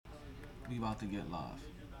We about to get live.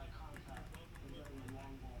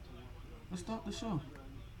 Let's start the show.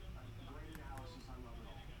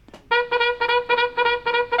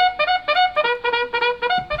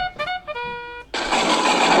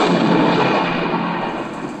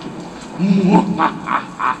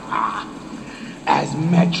 As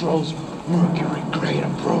Metro's Mercury grade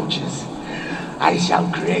approaches, I shall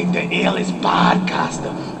create the illest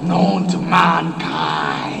podcaster known to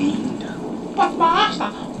mankind. But Master,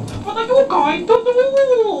 what are you going to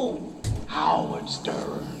do? Howard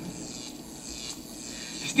Stern,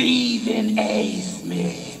 Stephen A.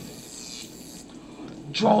 Smith,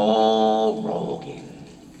 Joe Rogan,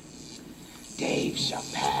 Dave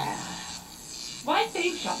Chappelle. Why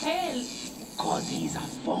Dave Chappelle? Cause he's a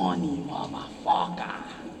funny motherfucker.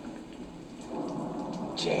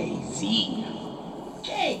 Jay-Z.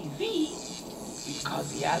 Jay-Z?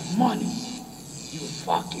 Because he has money. You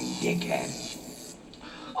fucking dickhead.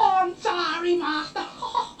 Oh, I'm sorry, Master.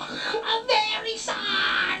 I'm very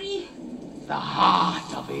sorry. The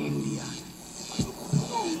heart of India.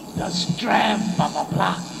 The strength of a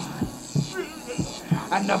black man.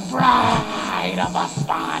 And the pride of a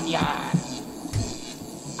Spaniard.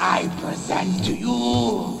 I present to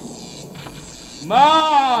you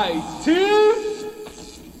MyT.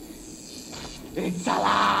 It's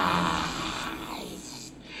alive.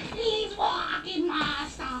 He's walking,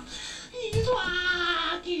 Master. He's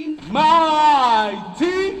walking. MyT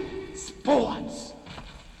Sports.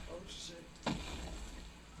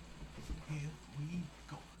 Here we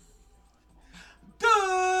go. Good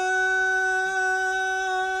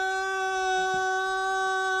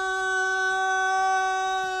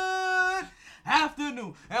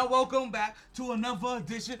afternoon, and welcome back to another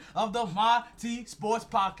edition of the MyT Sports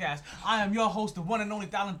Podcast. I am your host, the one and only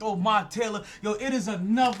Talent Throw, My Taylor. Yo, it is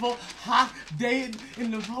another hot day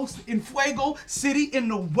in the host in Fuego City in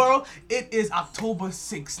the world. It is October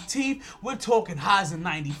 16th. We're talking highs of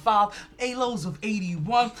 95, lows of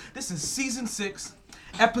 81. This is season 6.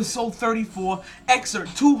 Episode 34,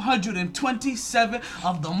 excerpt 227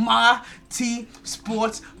 of the MyT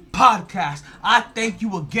Sports Podcast. I thank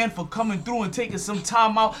you again for coming through and taking some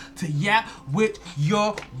time out to yap with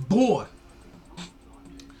your boy.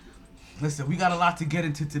 Listen, we got a lot to get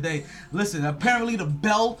into today. Listen, apparently the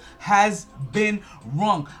bell has been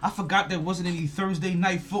rung. I forgot there wasn't any Thursday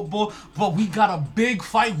night football, but we got a big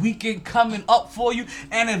fight weekend coming up for you,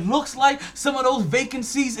 and it looks like some of those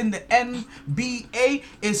vacancies in the NBA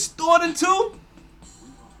is starting to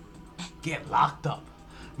get locked up.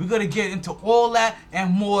 We're going to get into all that and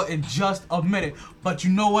more in just a minute. But you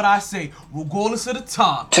know what I say, regardless of the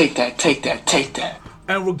time. Take that, take that, take that.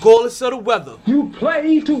 And regardless of the weather. You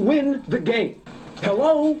play to win the game.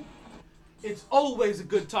 Hello? It's always a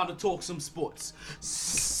good time to talk some sports.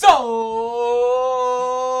 So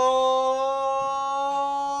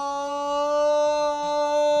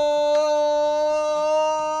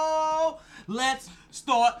let's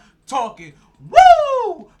start talking.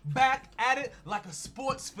 Woo! Back at it like a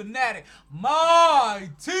sports fanatic.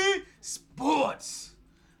 MyT Sports.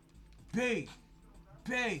 Big.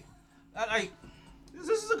 This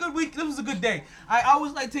is a good week. This was a good day. I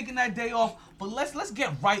always like taking that day off, but let's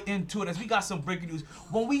get right into it as we got some breaking news.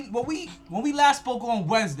 When we last spoke on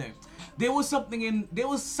Wednesday, there was something in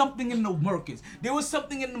the workings. There was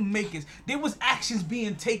something in the makings. There was actions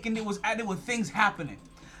being taken. There were things happening,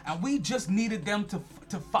 and we just needed them to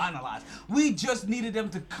finalize. We just needed them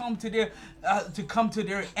to come to their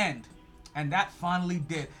end. And that finally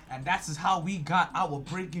did. And that's just how we got our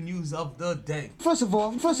breaking news of the day. First of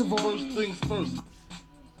all, First things first.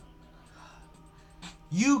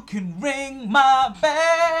 You can ring my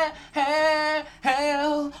bell,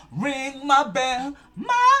 ring my bell,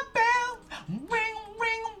 ring,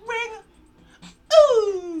 ring, ring.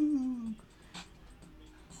 Ooh.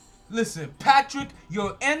 Listen, Patrick,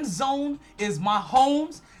 your end zone is my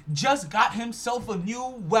homes. Just got himself a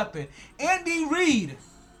new weapon. Andy Reid,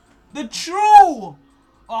 the true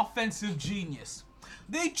offensive genius,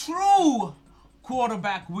 the true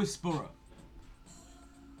quarterback whisperer,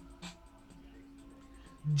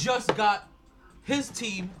 just got his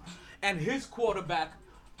team and his quarterback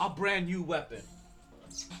a brand new weapon.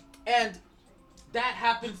 And that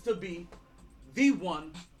happens to be the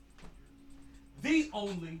one, the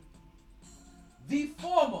only, the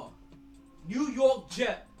former New York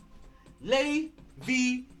Jet,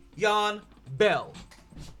 Le'Veon Bell.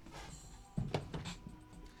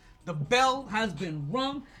 The bell has been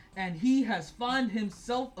rung, and he has found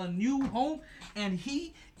himself a new home, and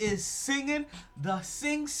he is singing the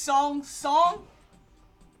sing-song song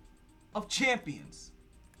of champions.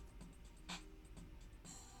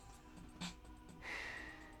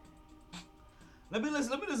 let me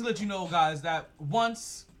just let you know, guys, that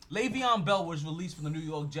once Le'Veon Bell was released from the New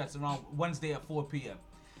York Jets around Wednesday at 4 p.m.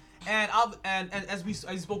 And as we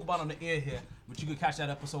spoke about on the air here, but you could catch that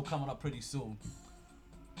episode coming up pretty soon.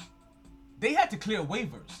 They had to clear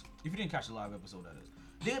waivers. If you didn't catch the live episode, that is.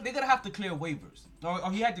 They're gonna have to clear waivers.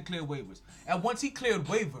 Or he had to clear waivers. And once he cleared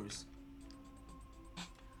waivers,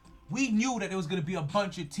 we knew that there was gonna be a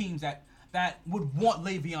bunch of teams that would want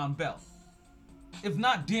Le'Veon Bell. If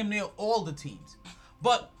not damn near all the teams.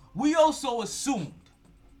 But we also assumed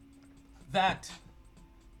that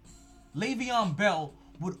Le'Veon Bell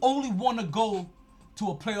would only want to go to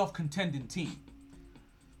a playoff contending team.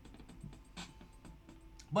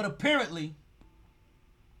 But apparently,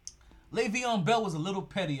 Le'Veon Bell was a little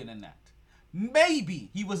pettier than that. Maybe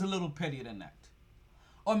he was a little pettier than that.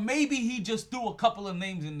 Or maybe he just threw a couple of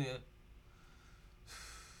names in there.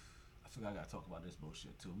 I forgot I gotta talk about this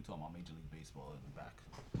bullshit too. We talking about Major League Baseball in the back.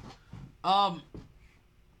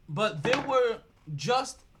 But there were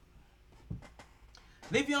just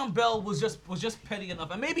Le'Veon Bell was just petty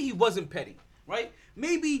enough, and maybe he wasn't petty, right?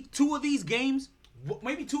 Maybe two of these teams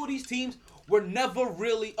were never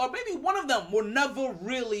really, or maybe one of them were never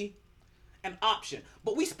really an option.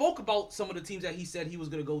 But we spoke about some of the teams that he said he was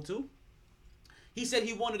gonna go to. He said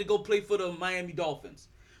he wanted to go play for the Miami Dolphins.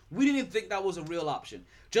 We didn't think that was a real option.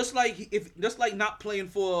 Just like not playing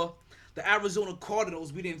for the Arizona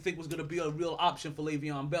Cardinals, we didn't think was gonna be a real option for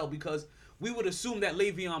Le'Veon Bell, because we would assume that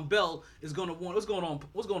Le'Veon Bell is gonna want. What's going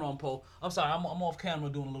on, Paul? I'm sorry, I'm off camera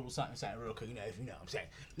doing a little something real quick. You know what I'm saying.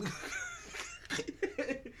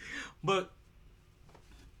 But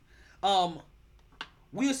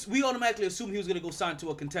we automatically assumed he was gonna go sign to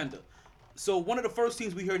a contender. So one of the first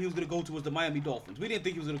teams we heard he was gonna go to was the Miami Dolphins. We didn't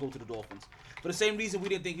think he was gonna go to the Dolphins. For the same reason we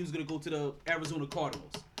didn't think he was gonna go to the Arizona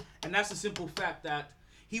Cardinals. And that's the simple fact that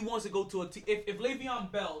he wants to go to a team. If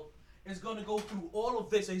Le'Veon Bell is going to go through all of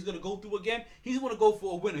this and he's going to go through again, he's going to go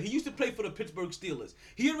for a winner. He used to play for the Pittsburgh Steelers.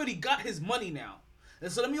 He already got his money now. And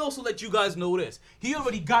so let me also let you guys know this. He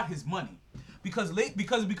already got his money. Because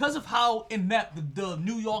of how inept the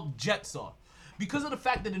New York Jets are. Because of the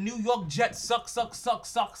fact that the New York Jets suck. That's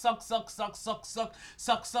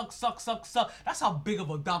how big of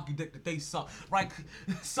a donkey dick that they suck. Right?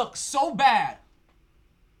 Suck so bad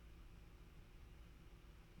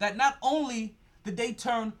that not only did they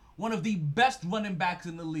turn one of the best running backs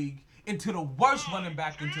in the league into the worst running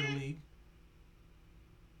back into the league.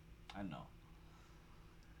 I know.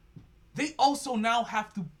 They also now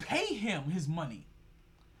have to pay him his money.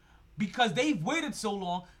 Because they've waited so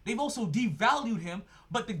long, they've also devalued him,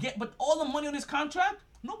 but all the money on his contract,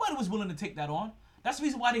 nobody was willing to take that on. That's the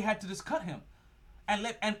reason why they had to just cut him.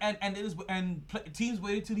 Teams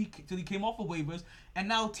waited till he came off of waivers, and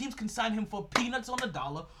now teams can sign him for peanuts on the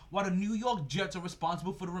dollar, while the New York Jets are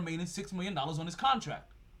responsible for the remaining $6 million on his contract.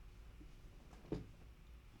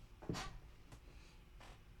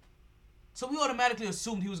 So we automatically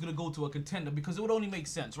assumed he was going to go to a contender because it would only make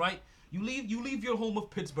sense, right? You leave your home of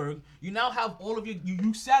Pittsburgh. You now have all of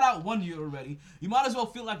you sat out 1 year already. You might as well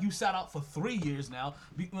feel like you sat out for 3 years now,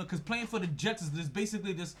 because playing for the Jets is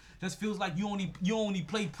basically just feels like you only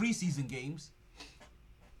play preseason games.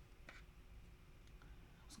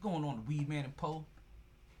 What's going on, Weed Man and Poe?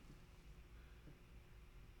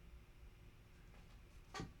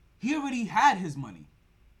 He already had his money.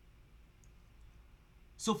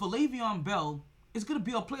 So for Le'Veon Bell, it's gonna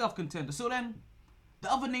be a playoff contender. So then,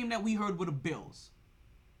 the other name that we heard were the Bills.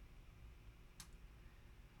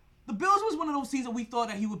 The Bills was one of those teams that we thought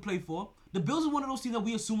that he would play for. The Bills was one of those teams that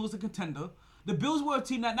we assumed was a contender. The Bills were a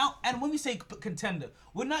team that now, and when we say contender,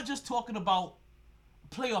 we're not just talking about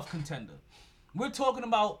playoff contender. We're talking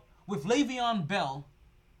about, with Le'Veon Bell,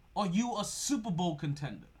 are you a Super Bowl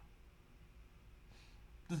contender?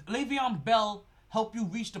 Does Le'Veon Bell help you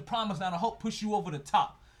reach the promised land or help push you over the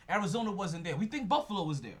top? Arizona wasn't there. We think Buffalo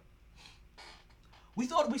was there. We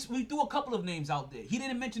thought we threw a couple of names out there. He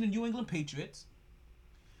didn't mention the New England Patriots.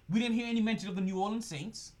 We didn't hear any mention of the New Orleans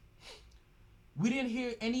Saints. We didn't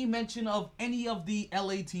hear any mention of any of the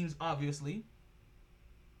LA teams, obviously.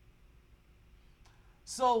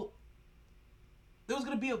 So there was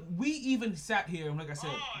gonna be we even sat here, like I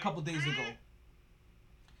said, a couple days ago,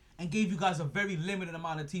 and gave you guys a very limited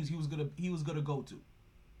amount of teams he was gonna go to.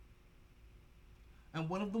 And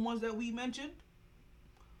one of the ones that we mentioned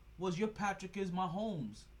was your Patrick is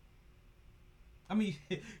Mahomes. I mean,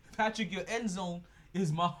 Patrick, your end zone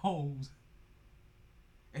is Mahomes.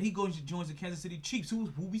 And he joins the Kansas City Chiefs, who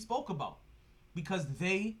we spoke about, because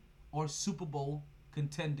they are Super Bowl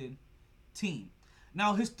contending team.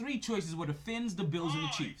 Now, his three choices were the Finns, the Bills, and the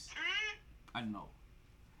Chiefs. I know.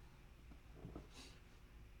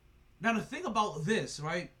 Now the thing about this,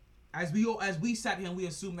 right? As we sat here and we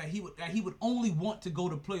assumed that he would only want to go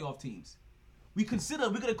to playoff teams. We're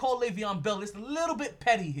gonna call Le'Veon Bell just a little bit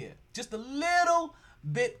petty here. Just a little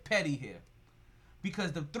bit petty here.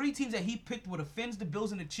 Because the 3 teams that he picked were the Finns, the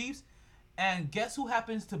Bills, and the Chiefs. And guess who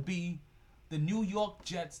happens to be the New York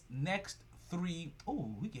Jets' next 3?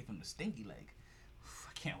 Oh, we gave him the stinky leg.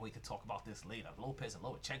 I can't wait to talk about this later. Lopez and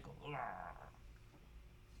Lomachenko.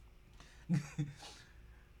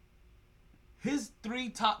 His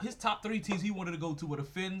top 3 teams he wanted to go to were the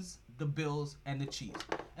Finns, the Bills, and the Chiefs.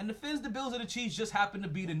 And the Finns, the Bills, and the Chiefs just happened to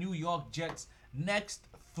be the New York Jets' next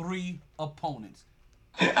 3 opponents.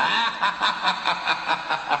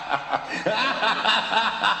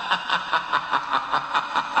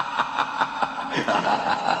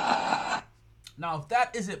 Now, if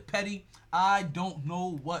that isn't petty, I don't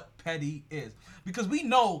know what petty is. Because we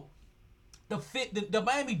know the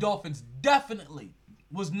Miami Dolphins definitely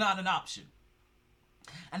was not an option.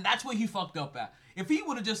 And that's where he fucked up at. If he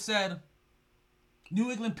would have just said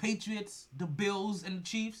New England Patriots, the Bills, and the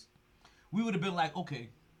Chiefs, we would have been like, okay,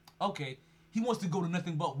 he wants to go to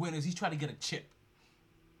nothing but winners. He's trying to get a chip.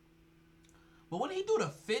 But when he threw the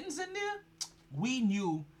Finns in there, we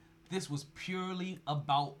knew this was purely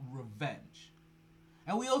about revenge.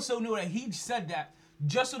 And we also knew that he said that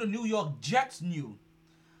just so the New York Jets knew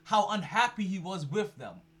how unhappy he was with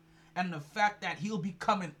them. And the fact that he'll be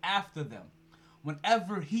coming after them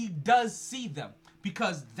whenever he does see them.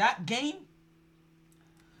 Because that game,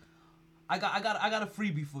 I got a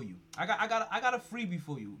freebie for you. I got a freebie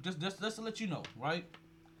for you. Just to let you know, right?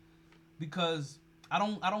 Because I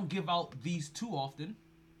don't give out these too often.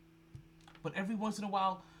 But every once in a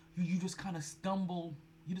while, you just kind of stumble.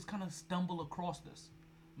 You just kind of stumble across this,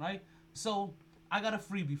 right? So I got a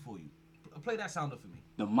freebie for you. Play that sounder for me.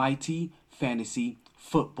 The MyT Fantasy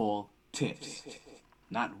Football Tips.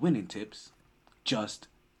 Not winning tips, just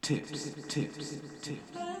tips. Just the tip?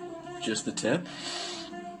 Just the tip.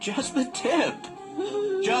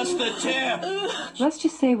 Just the tip. Let's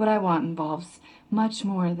just say what I want involves much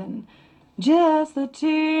more than just the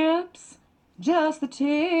tips. Just the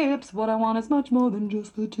tips. What I want is much more than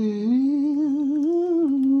just the tips.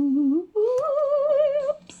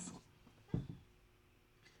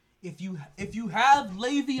 If you have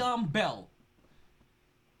Le'Veon Bell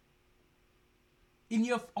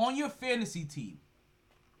on your fantasy team,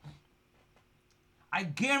 I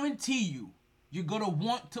guarantee you're gonna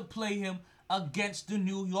want to play him against the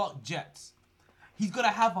New York Jets. He's gonna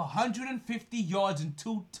have 150 yards and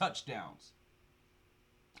 2 touchdowns.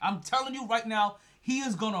 I'm telling you right now, he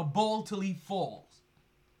is gonna ball till he falls.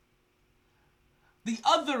 The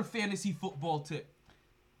other fantasy football tip.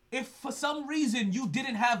 If for some reason you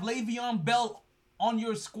didn't have Le'Veon Bell on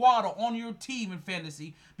your squad or on your team in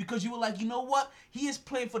fantasy because you were like, you know what? He is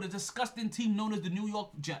playing for the disgusting team known as the New York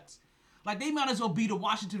Jets. Like, they might as well be the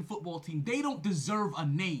Washington football team. They don't deserve a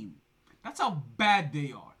name. That's how bad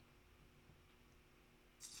they are.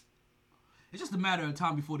 It's just a matter of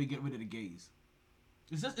time before they get rid of the gays.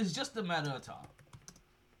 It's just a matter of time.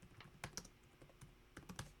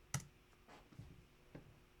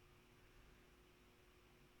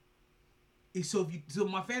 So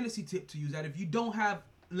my fantasy tip to you is that if you don't have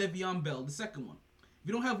Le'Veon Bell, the second one, if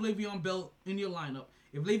you don't have Le'Veon Bell in your lineup,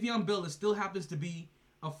 if Le'Veon Bell still happens to be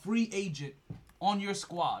a free agent on your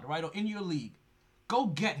squad, right, or in your league, go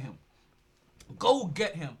get him. Go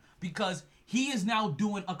get him because he is now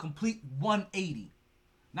doing a complete 180.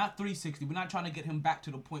 Not 360. We're not trying to get him back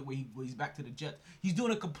to the point where he's back to the Jets. He's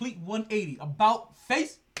doing a complete 180. About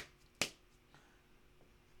face.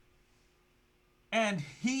 And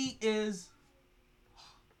he is...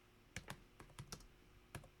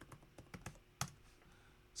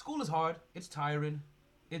 School is hard. It's tiring.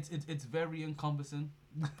 It's very encompassing.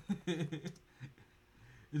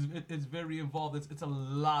 it's very involved. It's a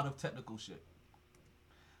lot of technical shit.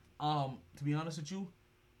 To be honest with you,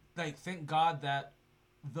 like, thank God that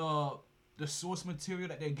the source material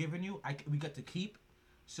that they're giving you, we get to keep,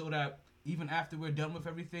 so that even after we're done with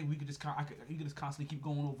everything, we could just constantly keep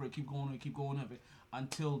going over it, keep going over it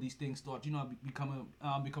until these things start, become.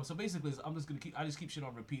 So basically, I just keep shit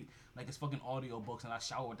on repeat, like it's fucking audio books, and I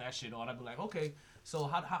shower with that shit on. I'd be like, okay, so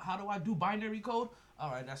how do I do binary code?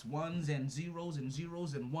 All right, that's ones and zeros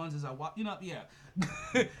and ones as I watch, yeah.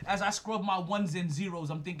 As I scrub my ones and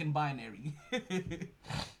zeros, I'm thinking binary.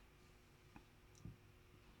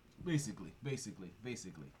 Basically.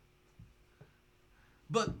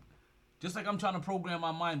 But just like I'm trying to program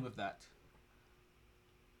my mind with that,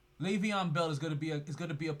 Le'Veon Bell is gonna be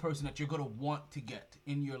a person that you're gonna want to get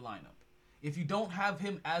in your lineup. If you don't have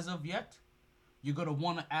him as of yet, you're gonna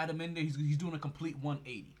want to add him in there. He's doing a complete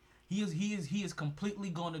 180. He is completely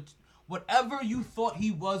going to. Whatever you thought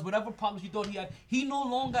he was, whatever problems you thought he had, he no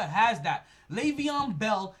longer has that. Le'Veon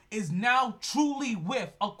Bell is now truly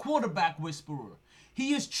with a quarterback whisperer.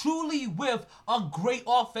 He is truly with a great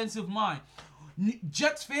offensive mind.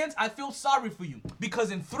 Jets fans, I feel sorry for you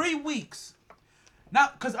because in 3 weeks, now,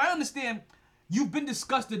 because I understand you've been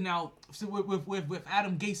disgusted now with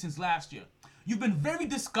Adam Gase since last year. You've been very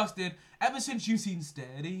disgusted ever since you've seen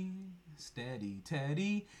Steady,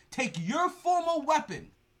 Teddy take your former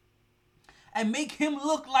weapon and make him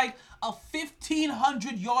look like a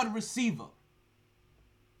 1,500-yard receiver.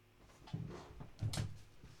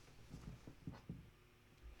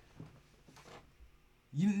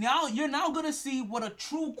 You're now going to see what a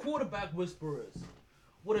true quarterback whisperer is.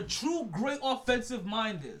 What a true great offensive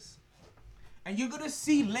mind is. And you're going to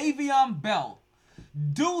see Le'Veon Bell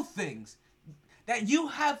do things that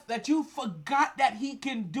you forgot that he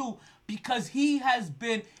can do because he has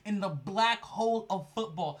been in the black hole of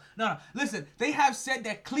football. No, listen, they have said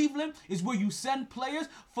that Cleveland is where you send players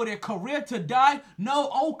for their career to die. No,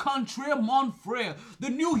 au contraire, mon frère. The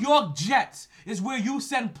New York Jets is where you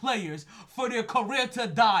send players for their career to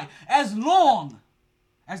die as long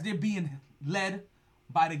as they're being led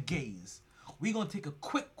by the gays. We're going to take a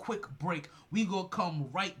quick break. We're going to come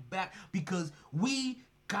right back because we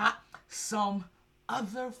got some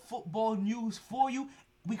other football news for you.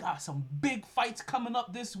 We got some big fights coming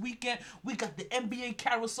up this weekend. We got the NBA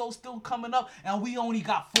Carousel still coming up, and we only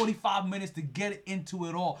got 45 minutes to get into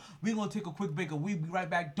it all. We're going to take a quick break, and we'll be right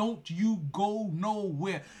back. Don't you go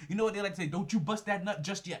nowhere. You know what they like to say, don't you bust that nut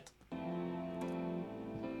just yet.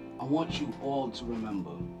 I want you all to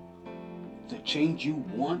remember, the change you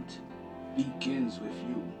want begins with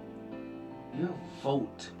you. Your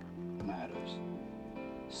vote matters.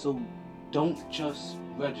 So don't just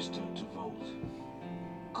register to vote.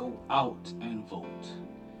 Go out and vote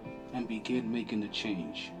and begin making the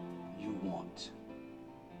change you want.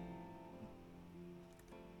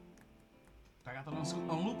 I got that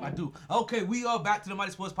on loop? I do. Okay, we are back to the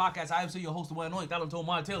MyT Sports Podcast. I am your host, the one and only Talent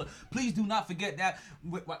Martin Taylor. Please do not forget that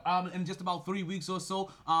in just about 3 weeks or so,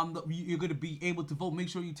 you're going to be able to vote. Make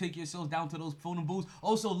sure you take yourselves down to those voting booths.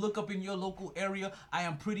 Also, look up in your local area. I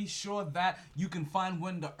am pretty sure that you can find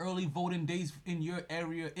when the early voting days in your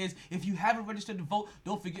area is. If you haven't registered to vote,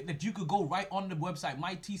 don't forget that you could go right on the website,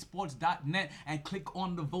 mytsports.net, and click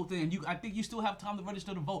on the vote thing. And I think you still have time to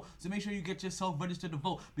register to vote. So make sure you get yourself registered to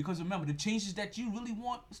vote. Because remember, the changes that you really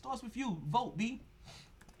want starts with you. Vote, B.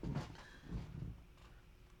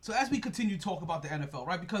 So as we continue to talk about the NFL,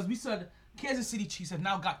 right? Because we said Kansas City Chiefs have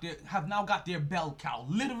now got their bell cow.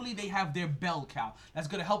 Literally, they have their bell cow. That's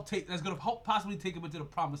gonna help possibly take them into the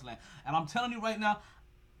promised land. And I'm telling you right now,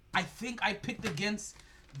 I think I picked against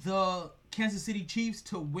the Kansas City Chiefs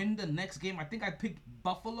to win the next game. I think I picked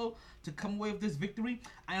Buffalo to come away with this victory.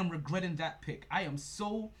 I am regretting that pick. I am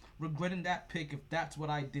so regretting that pick if that's what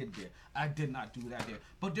I did there. I did not do that there.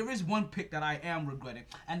 But there is one pick that I am regretting,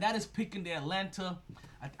 and that is picking the Atlanta.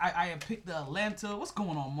 I have picked the Atlanta. What's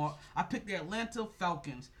going on, Mark? I picked the Atlanta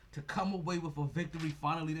Falcons to come away with a victory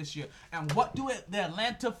finally this year. And what do the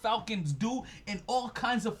Atlanta Falcons do in all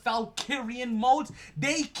kinds of Falcarian modes?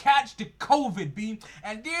 They catch the COVID, B,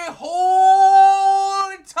 and their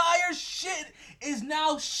whole entire shit is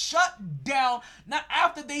now shut down. Now,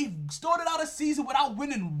 after they started out a season without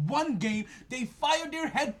winning one game, they fired their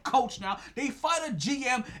head coach now. They fired a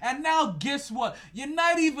GM, and now guess what? You're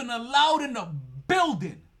not even allowed in the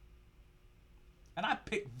building. And I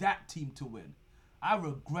picked that team to win. I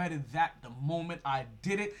regretted that the moment I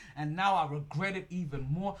did it, and now I regret it even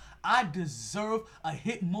more. I deserve a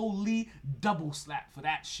Hitmonlee double slap for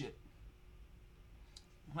that shit.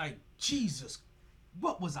 Like, Jesus,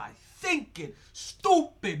 what was I thinking?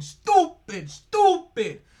 Stupid.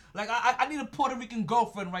 Like, I need a Puerto Rican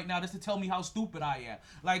girlfriend right now just to tell me how stupid I am.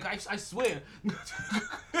 Like, I swear.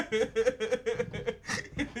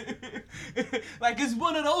 Like, it's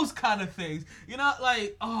one of those kind of things. You know,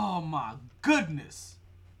 like, oh my goodness.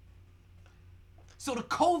 So the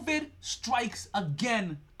COVID strikes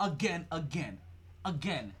again. I don't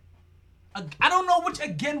know which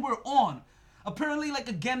again we're on. Apparently, like,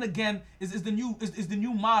 again is the new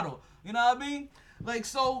motto. You know what I mean? Like,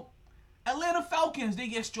 so Atlanta Falcons, they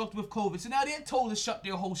get struck with COVID. So now they're told to shut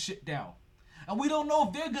their whole shit down. And we don't know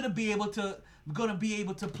if they're gonna be able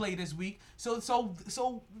to play this week. So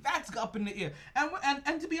that's up in the air.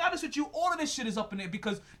 And to be honest with you, all of this shit is up in the air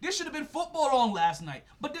because there should have been football on last night.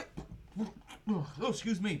 But oh,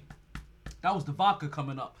 excuse me. That was the vodka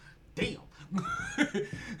coming up. Damn.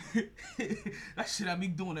 That shit had me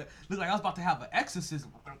doing it. Looked like I was about to have an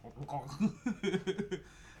exorcism.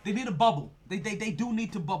 They need a bubble. They do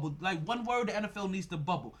need to bubble. Like, one word, the NFL needs to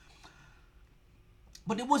bubble.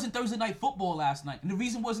 But it wasn't Thursday night football last night. And the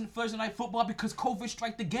reason it wasn't Thursday night football because COVID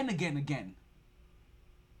striked again.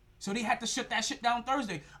 So they had to shut that shit down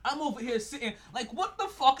Thursday. I'm over here sitting like, what the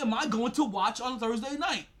fuck am I going to watch on Thursday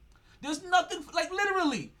night? There's nothing, like,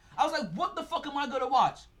 literally. I was like, what the fuck am I going to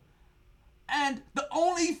watch? And the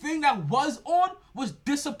only thing that was on was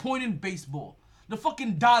disappointing baseball. The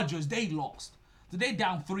fucking Dodgers, they lost. So they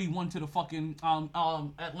down 3-1 to the fucking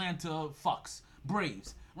Atlanta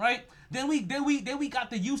Braves, right? Then we got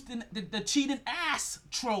the Houston, the cheating ass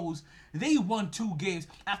trolls. They won 2 games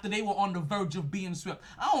after they were on the verge of being swept.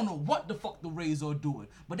 I don't know what the fuck the Rays are doing,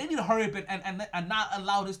 but they need to hurry up and not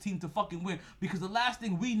allow this team to fucking win, because the last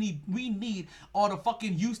thing we need are the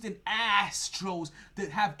fucking Houston Astros that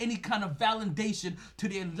have any kind of validation to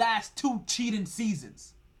their last 2 cheating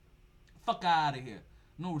seasons. Fuck out of here.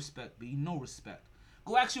 No respect, B. No respect.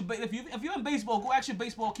 Go ask your if you're in baseball, go ask your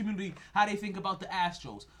baseball community how they think about the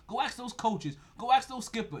Astros. Go ask those coaches. Go ask those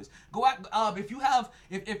skippers. Go ask if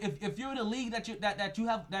you're in a league that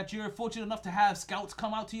you're fortunate enough to have scouts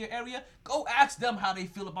come out to your area. Go ask them how they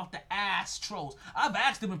feel about the Astros. I've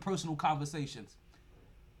asked them in personal conversations.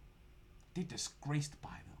 They're disgraced by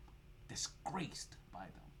them. Disgraced by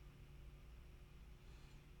them.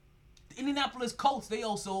 The Indianapolis Colts, they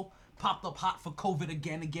also popped up hot for COVID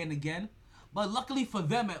again. But luckily for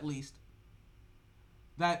them, at least,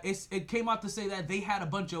 that it came out to say that they had a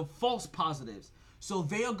bunch of false positives. So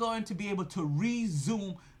they are going to be able to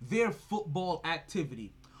resume their football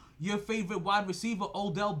activity. Your favorite wide receiver,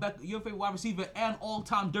 and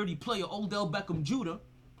all-time dirty player, Odell Beckham Jr.,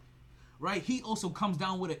 right? He also comes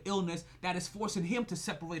down with an illness that is forcing him to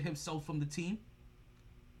separate himself from the team.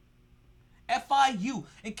 FIU,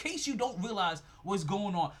 in case you don't realize what's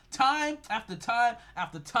going on, time after time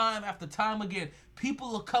again,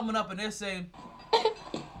 people are coming up and they're saying,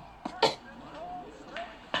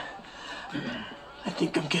 I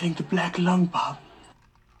think I'm getting the black lung, Bob.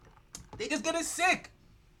 They just getting sick.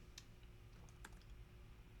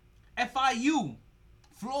 FIU,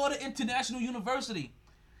 Florida International University,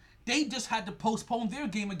 they just had to postpone their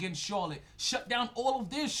game against Charlotte. Shut down all of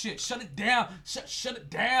their shit. Shut it down. Shut it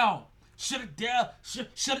down. Shut it down.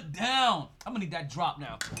 Shut it down. I'm gonna need that drop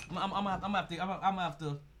now. I'm gonna have to.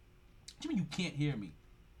 What do you mean you can't hear me?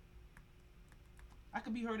 I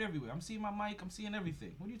could be heard everywhere. I'm seeing my mic. I'm seeing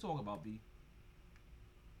everything. What are you talking about, B?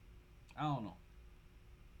 I don't know.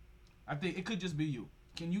 I think it could just be you.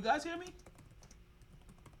 Can you guys hear me?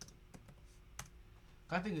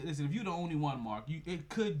 I think, listen, if you're the only one, Mark, it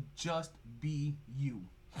could just be you.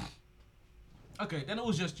 Okay, then it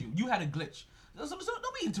was just you. You had a glitch. So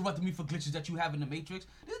don't be interrupting me for glitches that you have in the Matrix.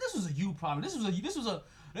 This was a you problem. This was a.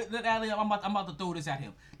 I'm about to throw this at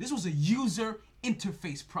him. This was a user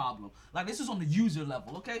interface problem. Like, this was on the user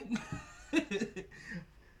level, okay?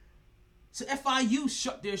 So FIU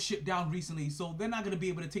shut their shit down recently, so they're not gonna be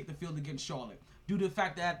able to take the field against Charlotte due to the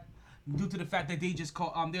fact that they just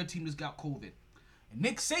their team just got COVID. And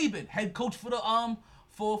Nick Saban, head coach for the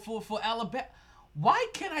for Alabama. Why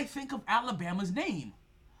can't I think of Alabama's name?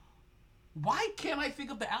 Why can't I think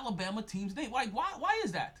of the Alabama team's name? Like, why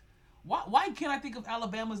is that? Why can't I think of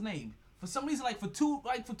Alabama's name? For some reason, for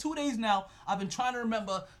 2 days now, I've been trying to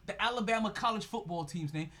remember the Alabama college football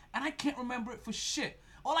team's name, and I can't remember it for shit.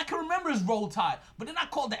 All I can remember is Roll Tide, but they're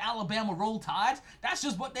not called the Alabama Roll Tides. That's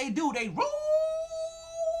just what they do. They roll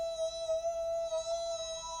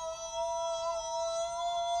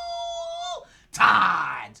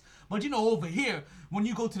Tides. But over here, when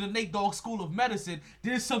you go to the Nate Dogg School of Medicine,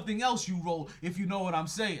 there's something else you roll, if you know what I'm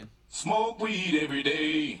saying. Smoke weed every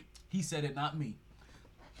day. He said it, not me.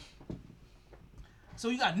 So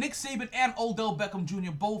you got Nick Saban and Odell Beckham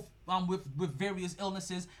Jr. both with various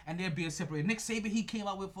illnesses, and they're being separated. Nick Saban, he came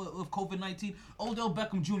out with COVID-19. Odell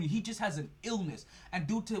Beckham Jr., he just has an illness, and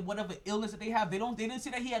due to whatever illness that they have, they didn't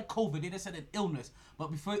say that he had COVID. They just said an illness. But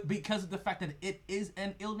because of the fact that it is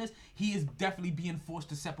an illness, he is definitely being forced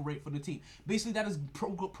to separate from the team. Basically, that is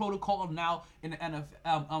protocol now in the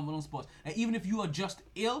NFL sports. And even if you are just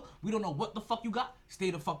ill, we don't know what the fuck you got. Stay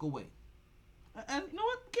the fuck away. And you know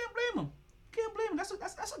what? Can't blame him. Can't blame him. That's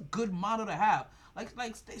a good motto to have.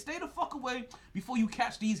 Like stay the fuck away before you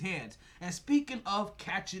catch these hands. And speaking of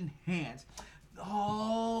catching hands,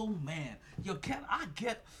 oh man, yo, can I?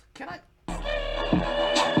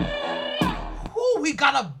 We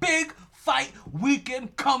got a big fight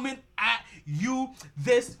weekend coming at you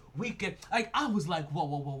this weekend. Like, I was like, whoa.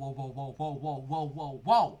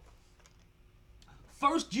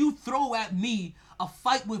 First, you throw at me a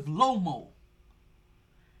fight with Lomo.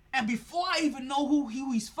 And before I even know who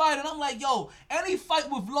he's fighting, I'm like, yo, any fight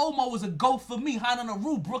with Lomo is a go for me.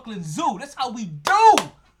 Honolulu, Brooklyn Zoo. That's how we do.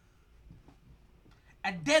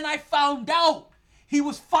 And then I found out he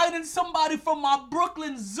was fighting somebody from my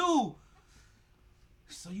Brooklyn Zoo.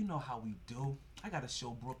 So you know how we do. I gotta show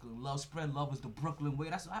Brooklyn love. Spread love is the Brooklyn way.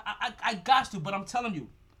 That's I got to, but I'm telling you.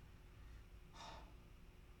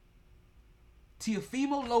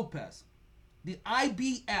 Teofimo Lopez, the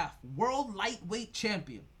IBF World Lightweight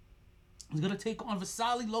Champion, is gonna take on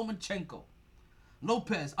Vasily Lomachenko.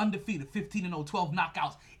 Lopez, undefeated, 15-0, 12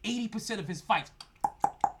 knockouts, 80% of his fights.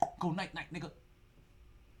 Go night-night, nigga.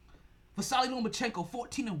 Vasily Lomachenko,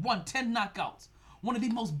 14-1, 10 knockouts. One of the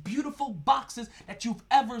most beautiful boxers that you've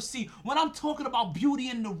ever seen. When I'm talking about beauty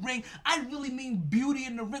in the ring, I really mean beauty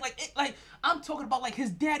in the ring. Like I'm talking about like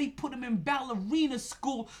his daddy put him in ballerina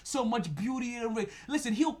school. So much beauty in the ring.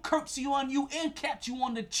 Listen, he'll curtsy on you and catch you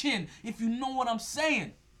on the chin, if you know what I'm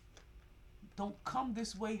saying. Don't come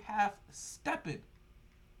this way half-stepping.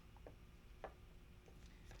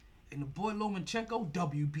 And the boy Lomachenko,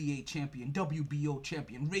 WBA champion, WBO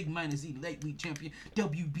champion, Rig minus E lightweight champion,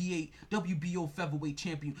 WBO featherweight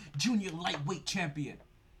champion, junior lightweight champion.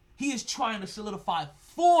 He is trying to solidify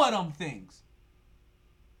 4 of them things.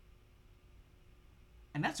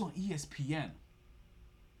 And that's on ESPN.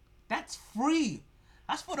 That's free.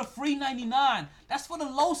 That's for the free 99. That's for the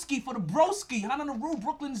low-ski, for the broski. Honolulu,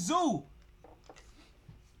 Brooklyn Zoo.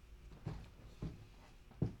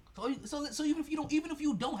 So even if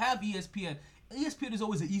you don't have ESPN, ESPN is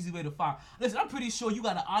always an easy way to find. Listen, I'm pretty sure you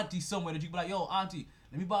got an auntie somewhere that you can be like, yo, auntie,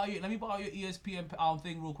 let me borrow your ESPN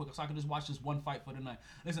thing real quick so I can just watch this one fight for the night.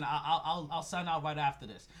 Listen, I'll sign out right after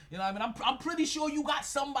this. You know what I mean? I'm pretty sure you got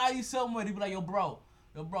somebody somewhere to be like, yo, hook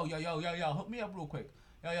me up real quick.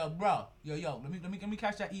 Bro, let me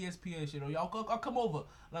catch that ESPN shit. Or I'll come over.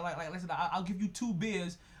 Like, listen, I'll give you 2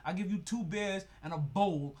 beers. I'll give you 2 beers and a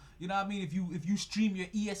bowl. You know what I mean? If you stream your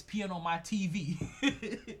ESPN on my TV.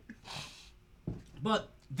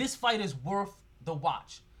 But this fight is worth the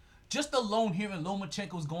watch. Just alone hearing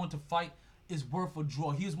Lomachenko's going to fight is worth a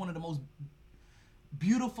draw. He is one of the most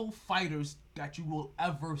beautiful fighters that you will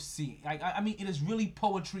ever see. I mean, it is really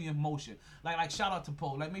poetry in motion. Like shout out to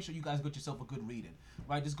Poe. Like, make sure you guys get yourself a good reading.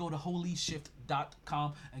 Right? Just go to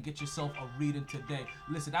holyshift.com and get yourself a reading today.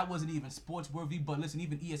 Listen, that wasn't even sports worthy, but listen,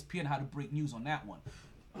 even ESPN had to break news on that one.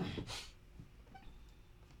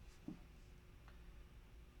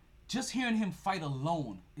 Just hearing him fight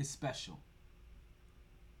alone is special.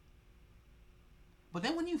 But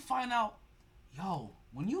then when you find out,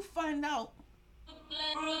 Brooklyn,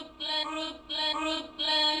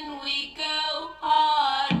 we go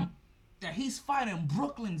hard. That he's fighting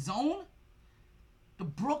Brooklyn's own, the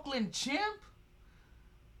Brooklyn champ,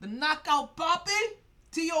 the knockout poppy,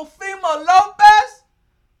 Teofimo Lopez.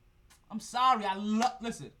 I'm sorry,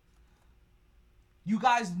 listen. You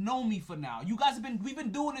guys know me for now. We've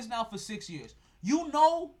been doing this now for 6 years. You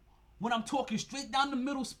know when I'm talking straight down the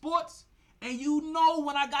middle sports, and you know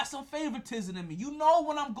when I got some favoritism in me. You know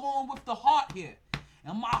when I'm going with the heart here.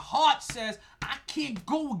 And my heart says I can't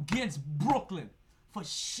go against Brooklyn for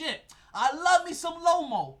shit. I love me some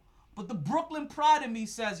Lomo, but the Brooklyn pride in me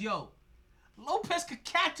says, yo, Lopez could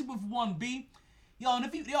catch you with one, B. And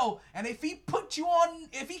if he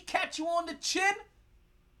catch you on the chin,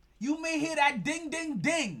 you may hear that ding, ding,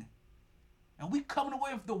 ding. And we coming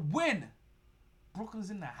away with the win.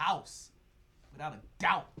 Brooklyn's in the house, without a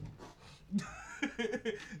doubt.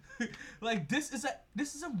 Like, this is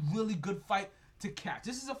a really good fight to catch.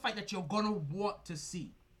 This is a fight that you're gonna want to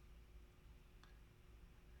see.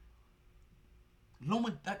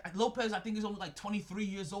 Lopez, I think, is only like 23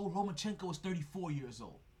 years old. Lomachenko is 34 years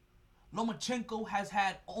old. Lomachenko has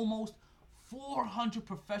had almost 400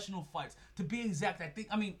 professional fights. To be exact,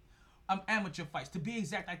 amateur fights. To be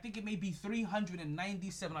exact, I think it may be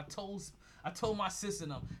 397. I told my sister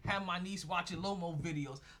and have my niece watching Lomo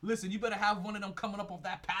videos. Listen, you better have one of them coming up off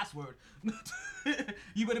that password.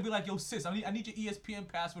 You better be like, yo, sis, I need your ESPN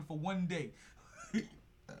password for one day.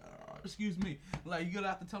 Excuse me. Like, you're gonna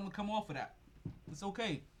have to tell them to come off of that. It's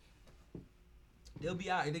okay. They'll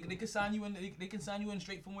be alright. They can sign you in. They can sign you in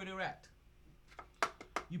straight from where they're at.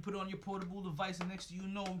 You put it on your portable device, and next to you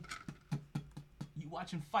know, you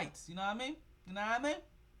watching fights. You know what I mean? You know what I mean?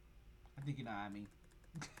 I think you know what I mean.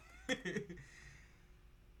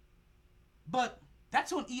 But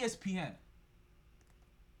that's on ESPN.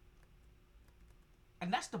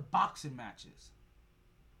 And that's the boxing matches.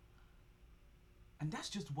 And that's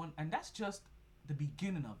just the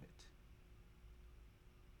beginning of it.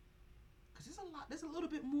 Cause there's a little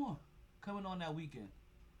bit more coming on that weekend.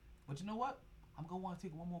 But you know what? I'm gonna want to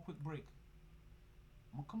take one more quick break.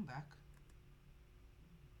 I'm gonna come back.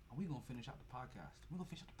 And we gonna finish out the podcast. We're gonna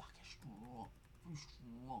finish out the podcast strong. Very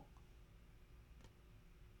strong.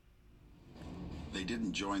 They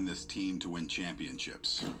didn't join this team to win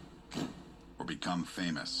championships or become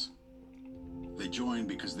famous. They joined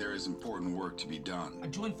because there is important work to be done. I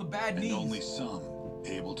joined for bad news. And only some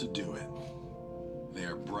able to do it. They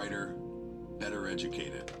are brighter, better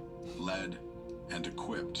educated, led, and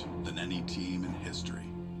equipped than any team in history.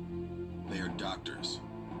 They are doctors,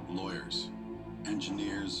 lawyers,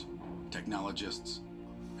 engineers, technologists,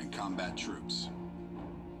 and combat troops,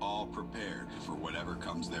 all prepared for whatever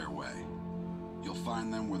comes their way. You'll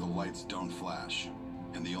find them where the lights don't flash,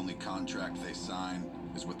 and the only contract they sign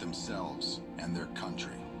is with themselves and their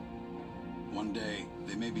country. One day,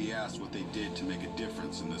 they may be asked what they did to make a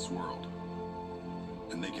difference in this world.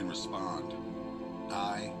 And they can respond,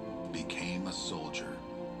 I became a soldier.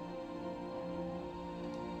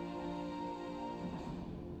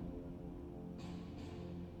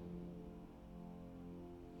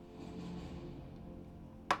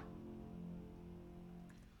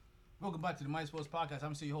 Welcome back to the MyT Sports Podcast.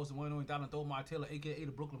 I'm your host, the one and only Donald Thomar Taylor, a.k.a.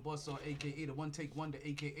 the Brooklyn Buzzsaw, a.k.a. the One Take Wonder,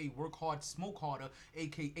 a.k.a. Work Hard, Smoke Harder,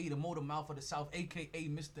 a.k.a. the Motor Mouth of the South, a.k.a.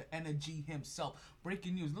 Mr. Energy himself.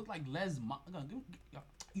 Breaking news. Look like Les Miles. I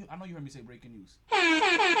know you heard me say breaking news.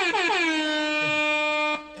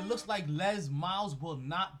 It looks like Les Miles will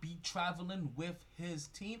not be traveling with his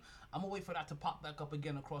team. I'm gonna wait for that to pop back up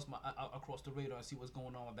again across the radar and see what's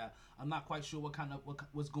going on with that. I'm not quite sure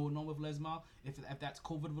what's going on with Les Miles, if that's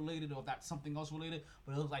COVID related or if that's something else related.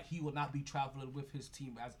 But it looks like he will not be traveling with his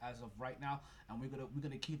team as of right now, and we're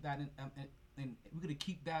gonna keep that and we're gonna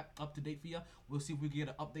keep that up to date for you. We'll see if we get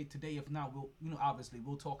an update today. If not, obviously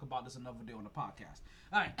we'll talk about this another day on the podcast.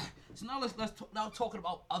 All right. So now let's talking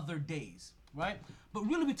about other days, right? But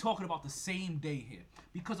really, we're talking about the same day here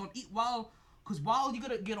because while you're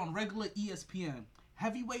gonna get on regular ESPN,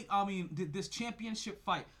 this championship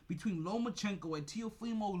fight between Lomachenko and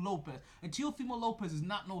Teofimo Lopez. And Teofimo Lopez is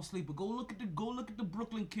not no sleeper. Go look at the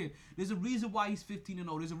Brooklyn kid. There's a reason why he's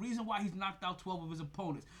 15-0. There's a reason why he's knocked out 12 of his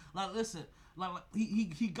opponents. Like, listen,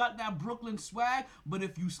 he got that Brooklyn swag, but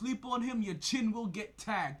if you sleep on him, your chin will get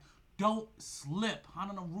tagged. Don't slip. I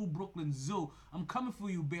don't know, Rule Brooklyn Zoo. I'm coming for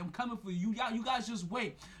you, babe. I'm coming for you. You guys just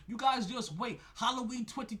wait. Halloween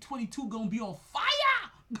 2022 gonna be on fire.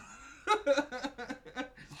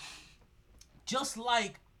 Just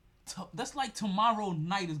like tomorrow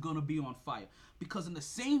night is gonna be on fire, because in the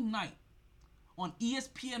same night on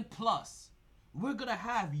ESPN Plus, we're gonna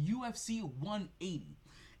have UFC 180.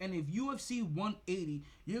 And if UFC 180,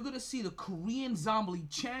 you're gonna see the Korean zombie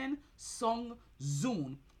Chan Sung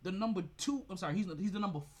Zoon, the number 2. I'm sorry, he's the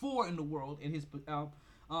number 4 in the world in his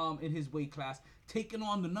weight class, taking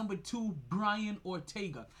on the number 2 Brian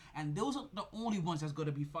Ortega. And those are the only ones that's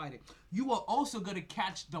gonna be fighting. You are also gonna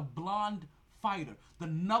catch the blonde fighter, the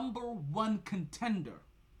number 1 contender,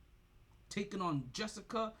 taking on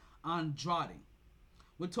Jessica Andrade.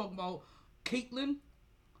 We're talking about Caitlin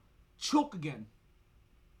Choke again.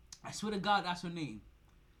 I swear to God, that's her name.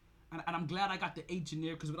 And I'm glad I got the H in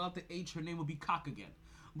there, because without the H, her name would be Cock again.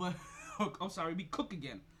 But, I'm sorry, it'd be Cook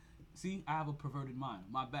again. See, I have a perverted mind.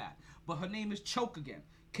 My bad. But her name is Choke again.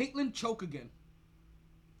 Caitlin Choke again.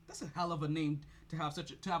 That's a hell of a name to have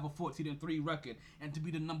a 14-3 record and to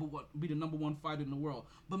be the number one fighter in the world.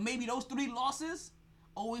 But maybe those 3 losses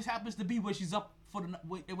always happens to be when she's up for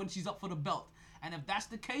the belt. And if that's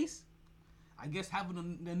the case, I guess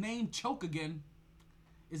having the name Choke again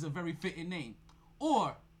is a very fitting name.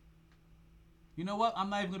 Or, you know what? I'm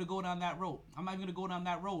not even gonna go down that road. I'm not even gonna go down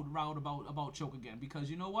that route about Choke again, because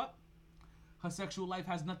you know what? Her sexual life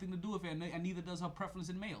has nothing to do with it, and neither does her preference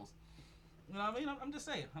in males. You know what I mean? I'm just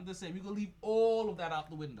saying. We're gonna leave all of that out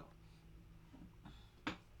the window.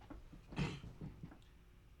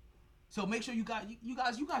 So make sure you guys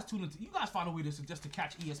tune in. You guys find a way to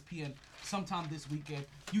catch ESPN sometime this weekend.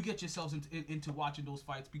 You get yourselves into watching those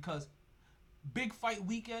fights, because big fight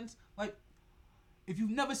weekends, like, if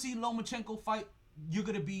you've never seen Lomachenko fight, you're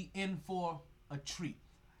gonna be in for a treat.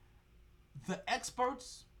 The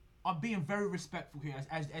experts are being very respectful here,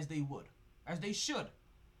 as they should.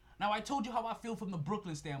 Now, I told you how I feel from the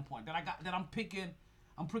Brooklyn standpoint, that I'm picking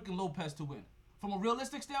Lopez to win. From a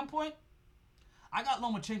realistic standpoint, I got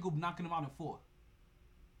Lomachenko knocking him out in 4.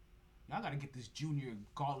 Y'all gotta get this junior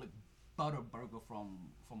garlic butter burger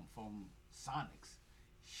from Sonic's.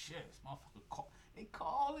 Shit, this motherfucker they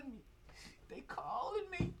calling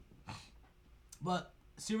me. But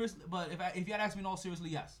seriously, if you had asked me in all seriously,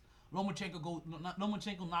 yes,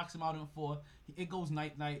 Lomachenko knocks him out in 4. It goes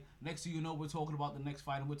night-night. Next thing you know, we're talking about the next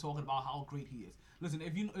fight, and we're talking about how great he is. Listen,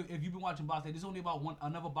 if you've been watching boxing, there's only about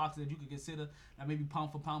another boxer that you could consider that maybe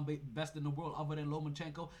pound for pound best in the world other than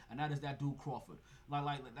Lomachenko, and that is that dude Crawford.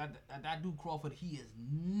 Like that dude Crawford, he is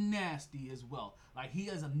nasty as well. Like, he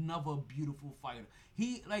is another beautiful fighter.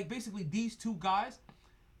 He, like, basically these two guys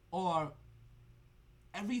are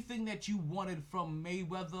everything that you wanted from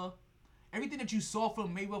Mayweather. Everything that you saw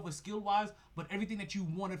from Mayweather skill-wise, but everything that you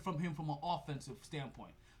wanted from him from an offensive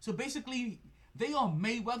standpoint. So basically, they are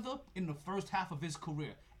Mayweather in the first half of his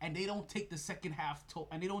career, and they don't take the second half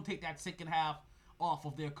and they don't take that second half off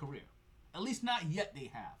of their career. At least not yet they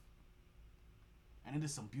have. And it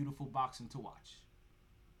is some beautiful boxing to watch.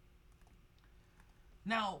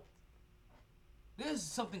 Now, there's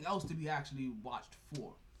something else to be actually watched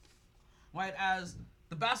for. Right, as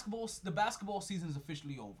the basketball season is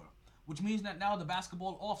officially over, which means that now the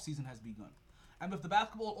basketball off season has begun. And with the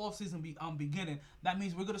basketball off season beginning, that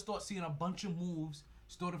means we're gonna start seeing a bunch of moves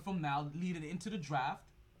starting from now, leading into the draft,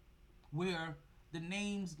 where the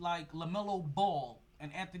names like LaMelo Ball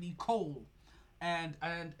and Anthony Cole and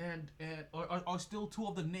are still two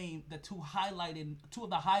of the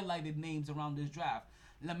highlighted names around this draft.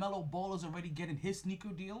 LaMelo Ball is already getting his sneaker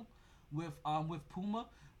deal with Puma,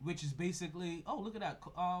 which is basically, oh, look at that,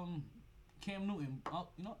 Cam Newton. Oh,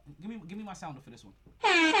 you know, give me my sounder for this one.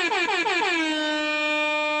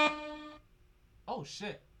 Oh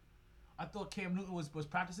shit! I thought Cam Newton was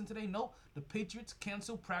practicing today. Nope. The Patriots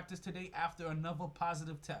canceled practice today after another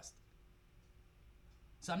positive test.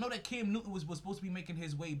 So I know that Cam Newton was supposed to be making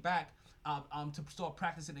his way back to start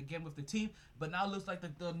practicing again with the team, but now it looks like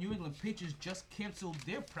the New England Patriots just canceled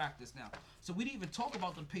their practice now. So we didn't even talk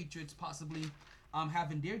about the Patriots possibly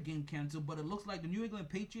having their game canceled, but it looks like the New England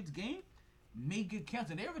Patriots game may get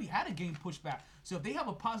canceled. They already had a game pushed back. So if they have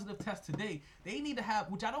a positive test today, they need to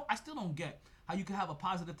have, which I still don't get how you can have a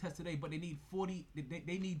positive test today, but they need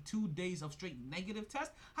 2 days of straight negative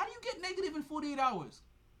tests. How do you get negative in 48 hours?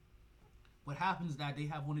 What happens is that they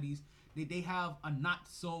have one of these, they have a not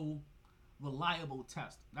so reliable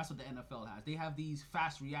test. That's what the NFL has. They have these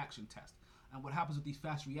fast reaction tests. And what happens with these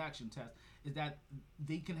fast reaction tests is that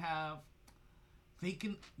they can have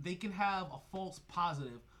a false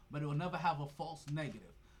positive, but it will never have a false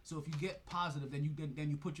negative. So if you get positive, then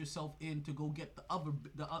you put yourself in to go get the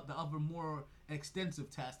other more extensive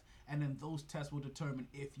test, and then those tests will determine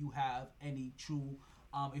if you have any true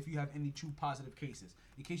positive cases.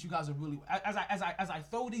 In case you guys are really, as I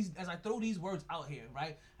throw these words out here,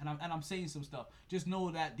 right, and I'm saying some stuff, just know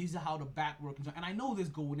that these are how the back works, and I know this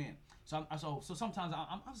going in. So sometimes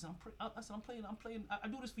I'm playing. I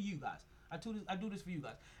do this for you guys. I do this for you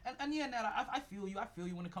guys. And yeah, Nat, I feel you. I feel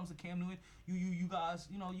you when it comes to Cam Newton. You guys,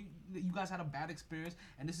 you guys had a bad experience,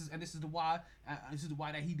 and this is the why. This is the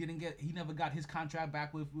why that he never got his contract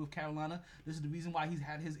back with Carolina. This is the reason why he's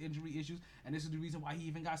had his injury issues, and this is the reason why he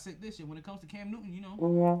even got sick this year. When it comes to Cam Newton, you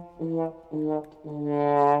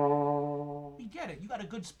get it. You got a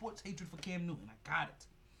good sports hatred for Cam Newton. I got it.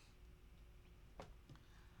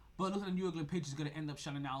 But it looks like the New England Patriots are going to end up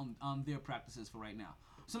shutting down their practices for right now.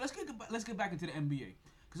 So let's get back into the NBA,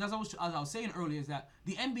 because as I was saying earlier, is that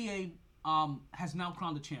the NBA has now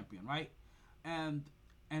crowned a champion, right? And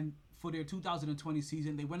for their 2020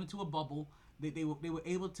 season, they went into a bubble. They were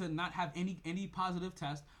able to not have any positive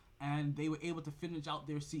tests, and they were able to finish out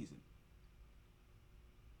their season.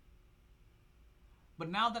 But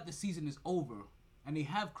now that the season is over and they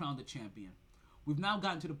have crowned a champion, we've now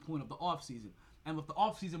gotten to the point of the off season, and with the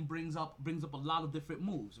off season brings up a lot of different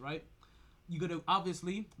moves, right? You're gonna,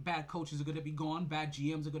 obviously, bad coaches are gonna be gone, bad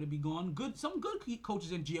GMs are gonna be gone. Some good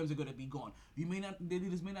coaches and GMs are gonna be gone. They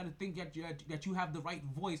just may not think that you have the right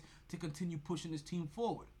voice to continue pushing this team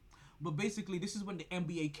forward. But basically, this is when the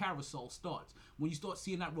NBA carousel starts. When you start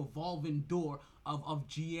seeing that revolving door of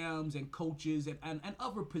GMs and coaches and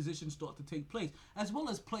other positions start to take place, as well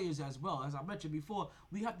as players as well. As I mentioned before,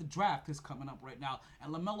 we have the draft is coming up right now,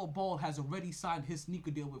 and LaMelo Ball has already signed his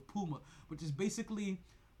sneaker deal with Puma, which is basically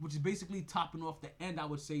topping off the end, I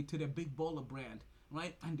would say, to their Big Baller brand,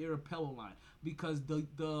 right, and their apparel line, because the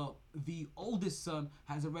oldest son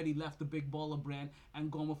has already left the Big Baller brand and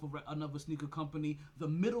gone with another sneaker company. The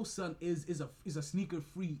middle son is a sneaker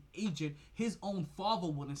free agent. His own father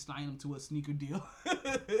wouldn't sign him to a sneaker deal.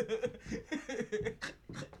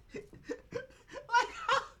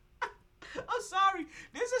 I'm sorry.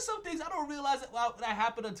 These are some things I don't realize that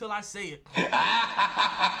happen until I say it.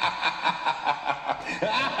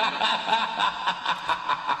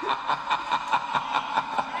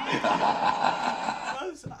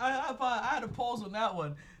 I had to pause on that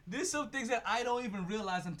one. There's some things that I don't even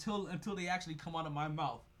realize until they actually come out of my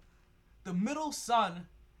mouth. The middle son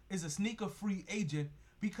is a sneaker free agent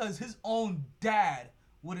because his own dad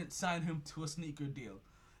wouldn't sign him to a sneaker deal.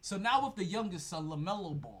 So now with the youngest son,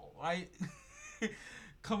 LaMelo Ball, right?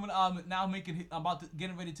 Coming now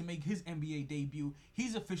getting ready to make his NBA debut.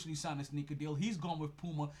 He's officially signed a sneaker deal. He's gone with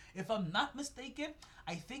Puma. If I'm not mistaken,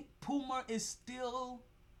 I think Puma is still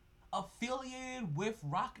affiliated with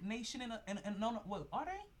Rock Nation and no, what are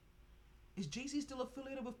they? Is Jay-Z still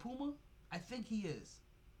affiliated with Puma? I think he is.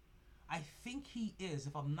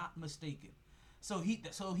 If I'm not mistaken. So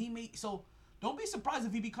don't be surprised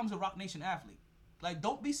if he becomes a Rock Nation athlete. Like,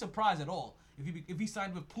 don't be surprised at all if he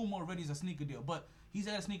signed with Puma already as a sneaker deal. But he's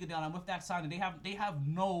at a sneaker deal, and with that signing, they have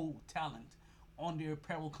no talent on their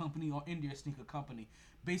apparel company or in their sneaker company.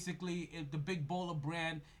 Basically, if the Big Baller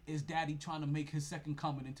brand is daddy trying to make his second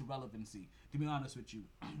coming into relevancy, to be honest with you.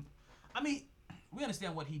 I mean, we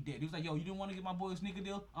understand what he did. He was like, yo, you didn't want to get my boy a sneaker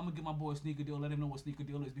deal? I'm going to get my boy a sneaker deal, let him know what sneaker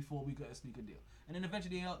deal is before we got a sneaker deal. And then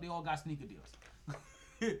eventually they all got sneaker deals.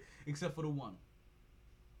 Except for the one.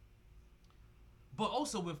 But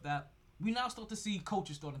also with that, we now start to see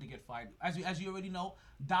coaches starting to get fired. As you already know,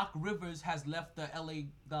 Doc Rivers has left the LA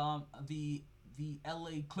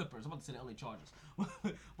Clippers. I'm about to say the LA Chargers.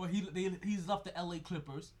 But he's left the LA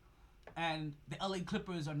Clippers. And the LA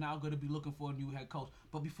Clippers are now going to be looking for a new head coach.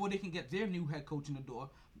 But before they can get their new head coach in the door,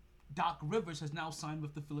 Doc Rivers has now signed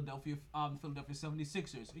with the Philadelphia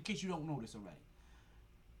 76ers, in case you don't know this already.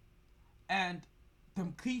 And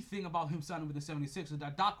the key thing about him signing with the 76ers is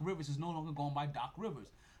that Doc Rivers is no longer going by Doc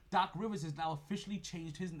Rivers. Doc Rivers has now officially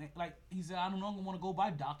changed his name. Like, he said, I no longer want to go by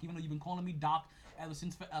Doc, even though you've been calling me Doc ever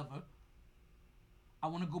since forever. I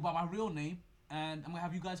want to go by my real name, and I'm going to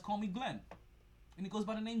have you guys call me Glenn. And he goes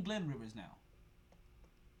by the name Glenn Rivers now.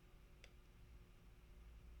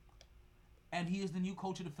 And he is the new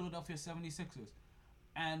coach of the Philadelphia 76ers.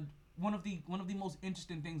 And one of the most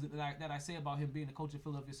interesting things that I say about him being the coach of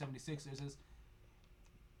Philadelphia 76ers is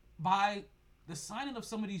by the signing of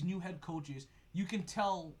some of these new head coaches, you can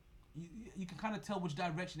kind of tell which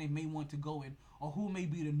direction they may want to go in or who may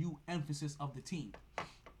be the new emphasis of the team.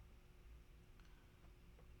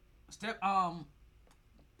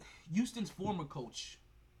 Houston's former coach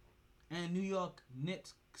and New York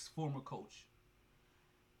Knicks former coach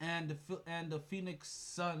and the Phoenix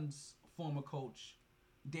Suns former coach,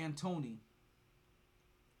 D'Antoni.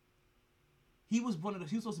 He was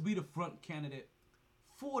supposed to be the front candidate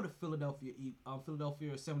for the Philadelphia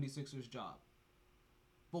 76ers job.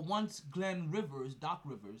 But once Doc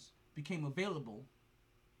Rivers, became available,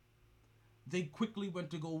 they quickly went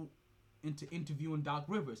to go into interviewing Doc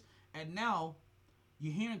Rivers. And now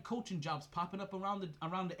you're hearing coaching jobs popping up around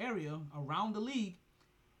the area, around the league,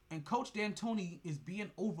 and Coach D'Antoni is being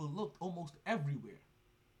overlooked almost everywhere.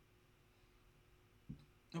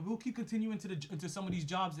 And we'll keep continuing into some of these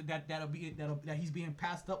jobs that he's being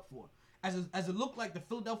passed up for. As it looked like the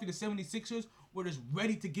Philadelphia 76ers were just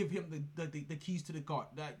ready to give him the keys to the car,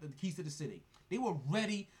 the keys to the city. They were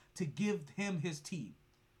ready to give him his team,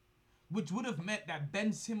 which would have meant that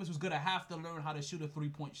Ben Simmons was gonna have to learn how to shoot a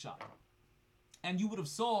 3-point shot. And you would have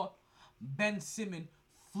saw Ben Simmons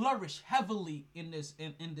flourish heavily in this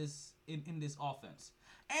offense.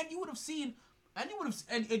 And you would have seen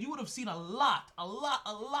a lot.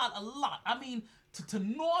 I mean, to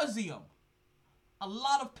nauseum. A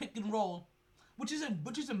lot of pick and roll, which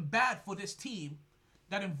isn't bad for this team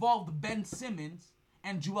that involved Ben Simmons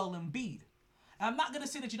and Joel Embiid. And I'm not gonna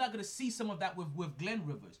say that you're not gonna see some of that with Glenn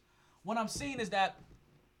Rivers. What I'm saying is that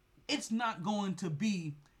it's not going to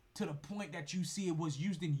be to the point that you see it was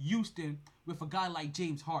used in Houston with a guy like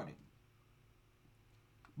James Harden.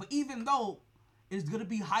 But even though it's going to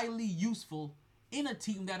be highly useful in a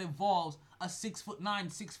team that involves a 6'9",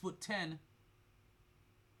 6'10"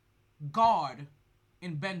 guard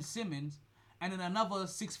in Ben Simmons, and then another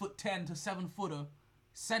 6'10" to 7-footer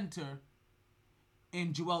center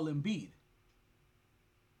in Joel Embiid,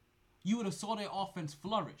 you would have saw their offense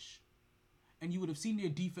flourish, and you would have seen their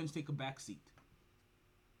defense take a backseat.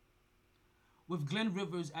 With Glenn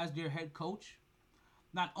Rivers as their head coach,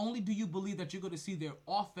 not only do you believe that you're going to see their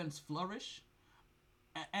offense flourish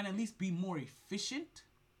and at least be more efficient,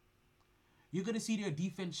 you're going to see their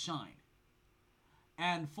defense shine.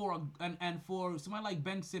 And for somebody like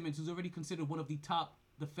Ben Simmons, who's already considered one of the top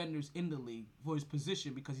defenders in the league for his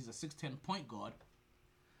position because he's a 6'10" point guard,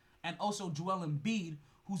 and also Joel Embiid,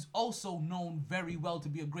 who's also known very well to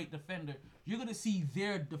be a great defender, you're going to see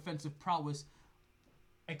their defensive prowess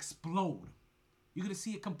explode. You're going to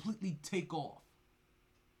see it completely take off.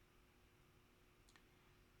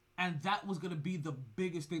 And that was going to be the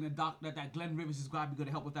biggest thing that Glenn Rivers is going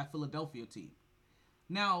to help with that Philadelphia team.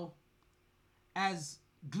 Now, as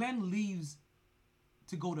Glenn leaves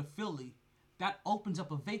to go to Philly, that opens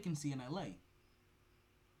up a vacancy in LA.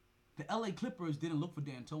 The LA Clippers didn't look for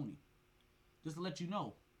D'Antoni. Just to let you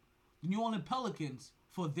know. The New Orleans Pelicans,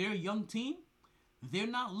 for their young team, they're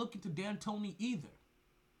not looking to D'Antoni either.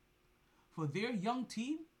 For their young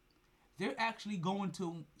team, they're actually going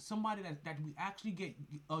to somebody that we actually get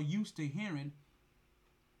used to hearing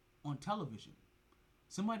on television.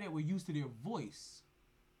 Somebody that we're used to their voice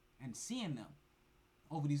and seeing them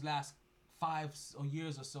over these last 5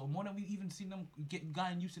 years or so. More than we've even seen them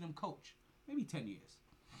gotten used to them coach. Maybe 10 years.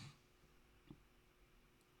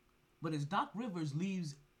 But as Doc Rivers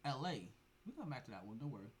leaves LA, we'll come back to that one,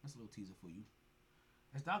 don't worry. That's a little teaser for you.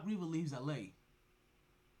 As Doc Rivers leaves LA,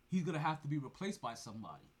 he's going to have to be replaced by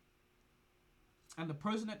somebody. And the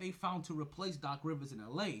person that they found to replace Doc Rivers in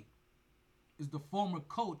LA is the former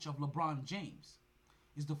coach of LeBron James.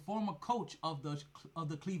 Is the former coach of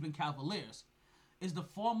the Cleveland Cavaliers. Is the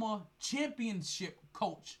former championship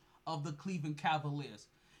coach of the Cleveland Cavaliers.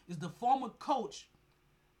 Is the former coach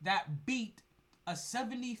that beat a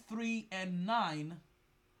 73-9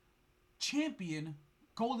 champion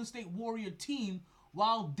Golden State Warrior team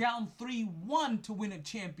while down 3-1 to win a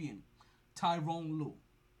champion, Tyronn Lue.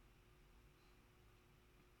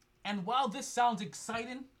 And while this sounds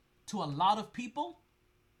exciting to a lot of people,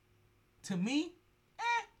 to me,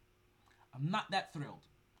 I'm not that thrilled.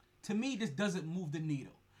 To me, this doesn't move the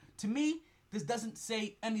needle. To me, this doesn't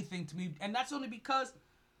say anything to me. And that's only because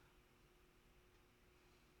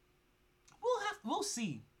we'll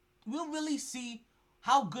see. We'll really see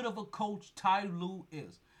how good of a coach Ty Lue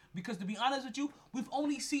is. Because to be honest with you, we've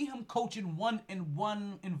only seen him coach in one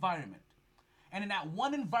environment. And in that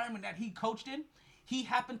one environment that he coached in, he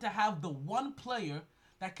happened to have the one player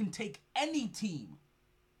that can take any team.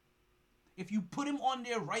 If you put him on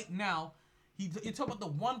there right now, you talk about the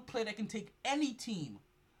one player that can take any team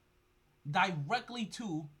directly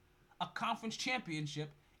to a conference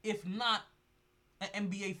championship, if not an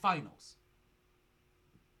NBA Finals.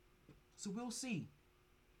 So we'll see.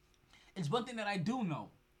 It's one thing that I do know.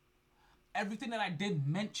 Everything that I did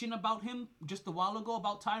mention about him just a while ago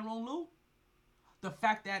about Tyronn Lue, the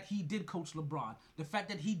fact that he did coach LeBron, the fact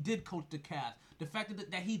that he did coach the Cavs, the fact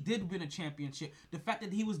that he did win a championship, the fact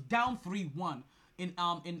that he was down 3-1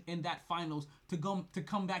 in that finals to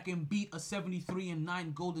come back and beat a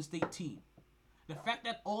 73-9 Golden State team. The fact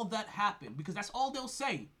that all that happened, because that's all they'll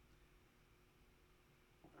say.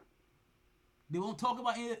 They won't talk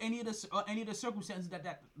about any of the circumstances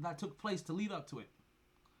that took place to lead up to it.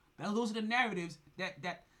 Those are the narratives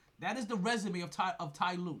that is the resume of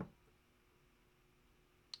Ty Lue.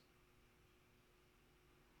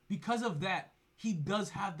 Because of that, he does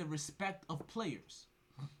have the respect of players.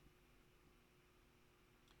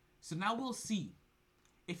 So now we'll see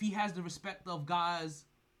if he has the respect of guys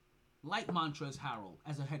like Montrezl Harrell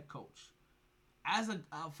as a head coach,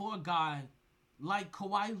 for a guy like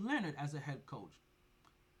Kawhi Leonard as a head coach,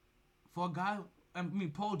 for a guy. I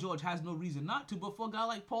mean, Paul George has no reason not to, but for a guy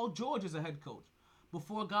like Paul George as a head coach, but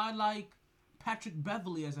for a guy like Patrick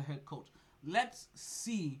Beverley as a head coach, let's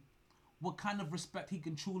see what kind of respect he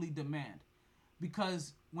can truly demand.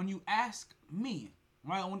 Because when you ask me,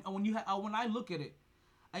 right, when I look at it,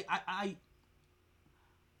 I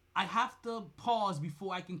have to pause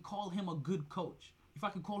before I can call him a good coach, if I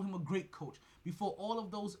can call him a great coach, before all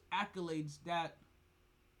of those accolades that.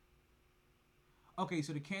 Okay,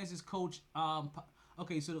 so the Kansas coach.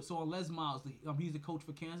 Okay, so on Les Miles, he's the coach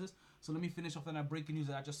for Kansas. So let me finish off on that breaking news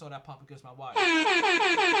that I just saw that pop against my wire.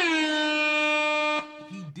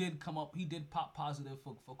 He did pop positive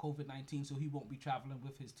for COVID-19, so he won't be traveling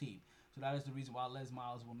with his team. So that is the reason why Les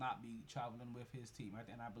Miles will not be traveling with his team, right?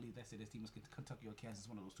 And I believe that's it. His team is Kentucky or Kansas,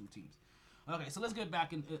 one of those two teams. Okay, so let's get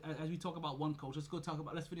back and as we talk about one coach. Let's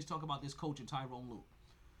finish talking about this coach and Tyronn Lue.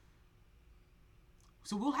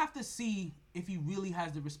 So we'll have to see if he really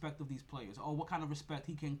has the respect of these players, or what kind of respect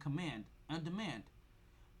he can command and demand.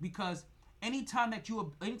 Because anytime you're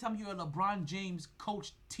a LeBron James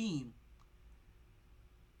coached team,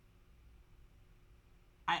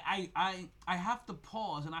 I have to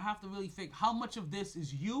pause and I have to really think how much of this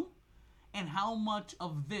is you, and how much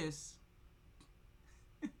of this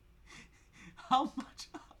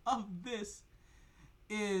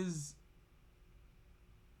is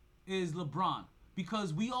LeBron.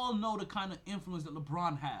 Because we all know the kind of influence that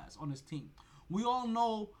LeBron has on his team. We all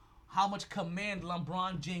know how much command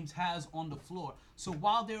LeBron James has on the floor. So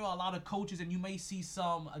while there are a lot of coaches and you may see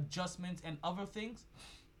some adjustments and other things,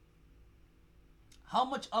 how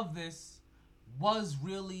much of this was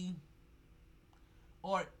really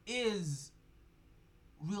or is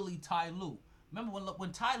really Ty Lue. Remember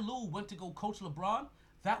when Ty Lue went to go coach LeBron,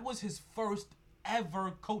 that was his first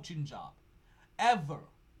ever coaching job. Ever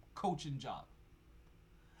coaching job.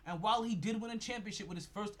 And while he did win a championship with his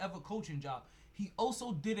first ever coaching job, he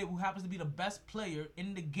also did it who happens to be the best player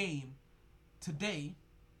in the game today,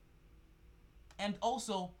 and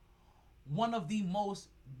also one of the most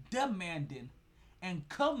demanding and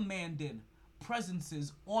commanding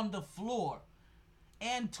presences on the floor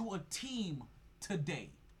and to a team today.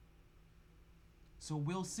 So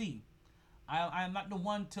we'll see. I am not the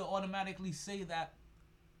one to automatically say that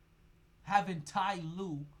having Ty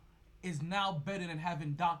Lue is now better than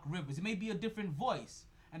having Doc Rivers. It may be a different voice,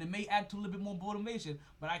 and it may add to a little bit more motivation,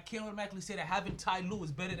 but I can't automatically say that having Ty Lue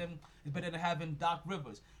is better than having Doc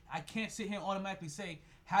Rivers. I can't sit here and automatically say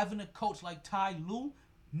having a coach like Ty Lue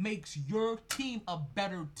makes your team a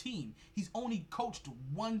better team. He's only coached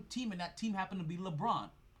one team, and that team happened to be LeBron.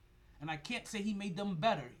 And I can't say he made them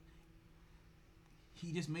better.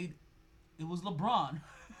 He just made it was LeBron.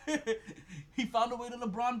 He found a way to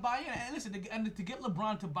LeBron buy in. And listen, to get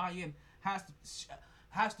LeBron to buy in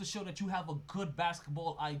has to show that you have a good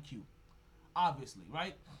basketball IQ. Obviously,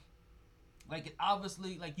 right? Like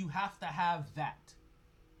you have to have that.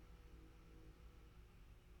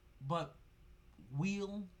 But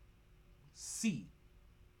we'll see.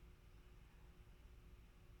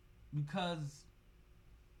 Because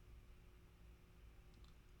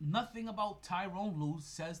nothing about Tyronn Lue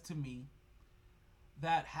says to me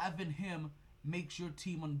that having him makes your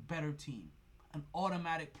team a better team, an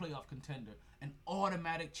automatic playoff contender, an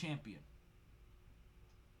automatic champion.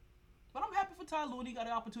 But I'm happy for Ty Lue. He got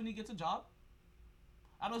an opportunity to get a job.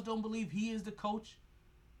 I just don't believe he is the coach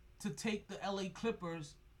to take the LA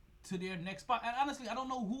Clippers to their next spot. And honestly, I don't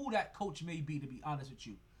know who that coach may be, to be honest with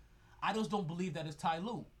you. I just don't believe that it's Ty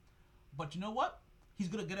Lue. But you know what? He's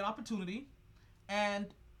going to get an opportunity. And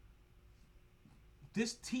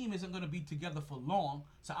this team isn't going to be together for long,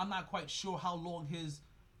 so I'm not quite sure how long his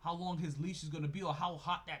leash is going to be or how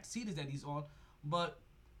hot that seat is that he's on. But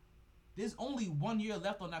there's only 1 year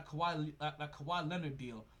left on that Kawhi Leonard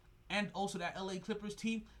deal, and also that LA Clippers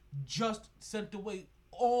team just sent away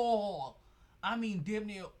damn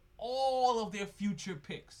near all of their future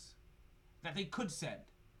picks that they could send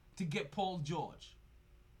to get Paul George.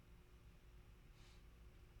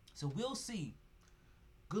 So we'll see.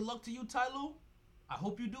 Good luck to you, Ty Lue. I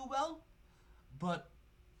hope you do well, but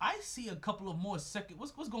I see a couple of more second.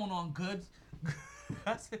 What's going on, Goods?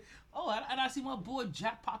 And I see my boy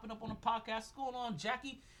Jack popping up on the podcast. What's going on,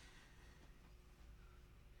 Jackie?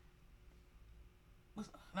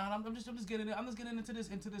 I'm just getting into this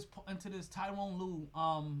Tyronn Lue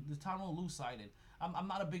sighting. I'm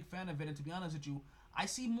not a big fan of it, and to be honest with you, I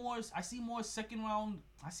see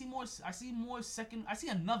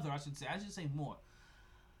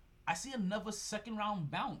another second round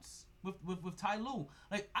bounce with Ty Lue.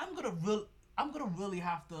 Like I'm gonna really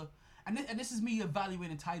have to, and this is me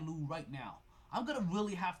evaluating Ty Lue right now. I'm gonna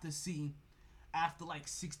really have to see after like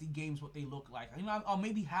 60 games what they look like. Or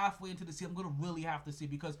maybe halfway into the season, I'm gonna really have to see,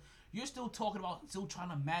 because you're still talking about trying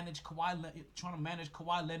to manage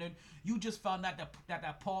Kawhi Leonard. You just found out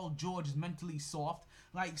that Paul George is mentally soft.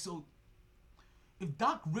 Like, so if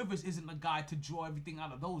Doc Rivers isn't the guy to draw everything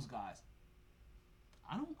out of those guys,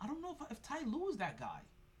 I don't know if Ty Lue is that guy.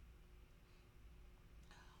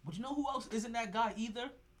 But you know who else isn't that guy either?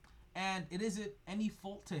 And it isn't any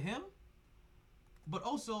fault to him. But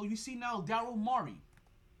also, you see now Daryl Morey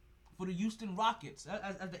for the Houston Rockets.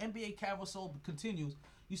 As the NBA carousel continues,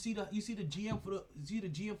 you see the GM for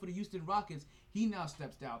the Houston Rockets. He now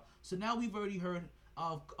steps down. So now we've already heard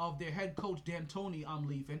of their head coach D'Antoni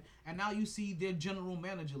leaving, and now you see their general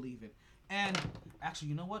manager leaving. And actually,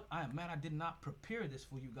 you know what? I am mad I did not prepare this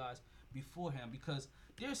for you guys beforehand, because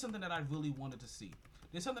there's something that I really wanted to see.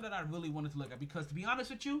 There's something that I really wanted to look at, because to be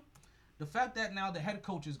honest with you, the fact that now the head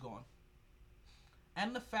coach is gone,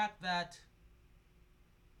 and the fact that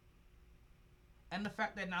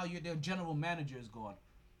now their general manager is gone,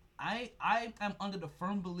 I am under the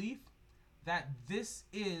firm belief that this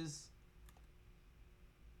is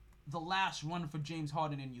the last run for James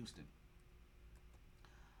Harden in Houston.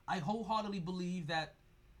 I wholeheartedly believe that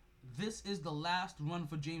this is the last run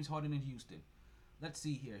for James Harden in Houston. Let's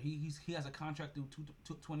see here. He has a contract through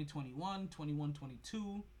 2021,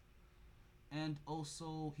 21-22. And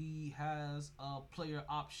also he has a player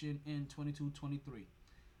option in 22-23.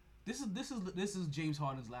 This is James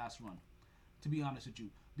Harden's last run, to be honest with you.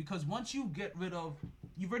 Because once you get rid of,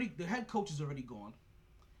 the head coach is already gone,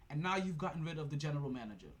 and now you've gotten rid of the general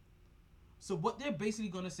manager. So what they're basically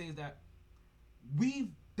going to say is that we've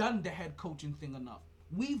done the head coaching thing enough.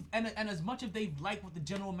 And as much as they've liked what the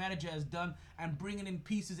general manager has done and bringing in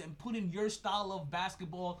pieces and putting your style of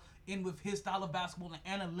basketball in with his style of basketball and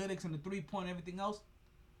analytics and the 3-point and everything else,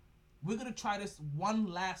 we're going to try this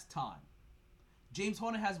one last time. James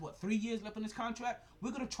Harden has, 3 years left on his contract?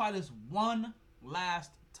 We're going to try this one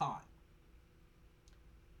last time.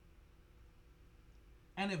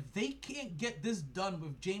 And if they can't get this done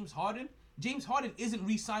with James Harden isn't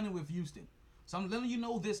re-signing with Houston. So I'm letting you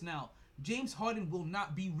know this now. James Harden will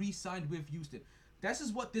not be re-signed with Houston. This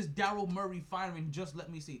is what this Daryl Morey firing just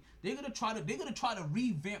let me see. They're gonna try to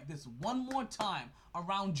revamp this one more time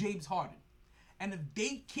around James Harden. And if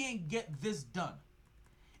they can't get this done,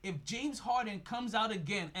 if James Harden comes out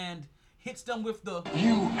again and hits them with the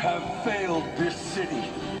 "You have failed this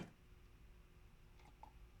city,"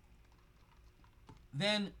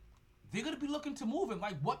 then they're gonna be looking to move him.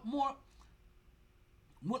 Like, what more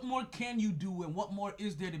can you do, and what more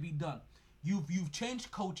is there to be done? You've changed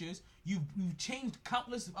coaches. You've changed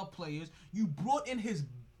countless of players. You brought in his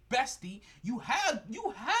bestie. You had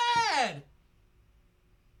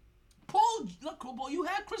Paul. You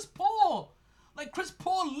had Chris Paul. Like, Chris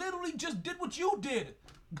Paul literally just did what you did,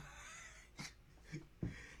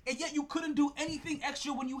 and yet you couldn't do anything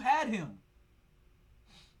extra when you had him.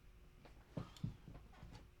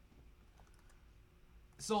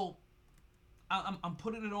 So I'm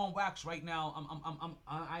putting it on wax right now.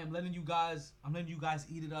 I am letting you guys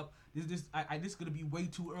eat it up. This is gonna be way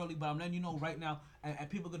too early, but I'm letting you know right now, and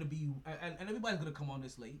people are gonna be and everybody's gonna come on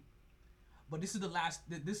this late. But this is the last.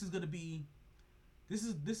 This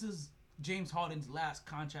is James Harden's last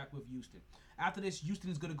contract with Houston. After this, Houston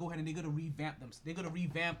is gonna go ahead and they're gonna revamp them. They're gonna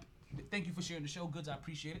revamp. Thank you for sharing the show, Goods. I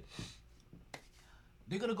appreciate it.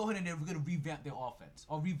 They're gonna go ahead and they're gonna revamp their offense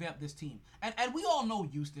or revamp this team. And we all know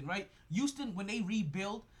Houston, right? Houston, when they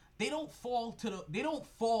rebuild, they don't fall to the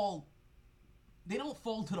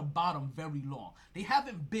bottom very long. They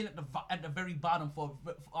haven't been at the very bottom for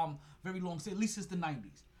very long, at least since the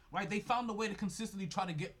 90s, right? They found a way to consistently try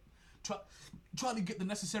to get the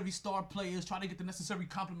necessary star players, try to get the necessary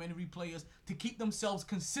complementary players to keep themselves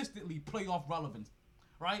consistently playoff relevant,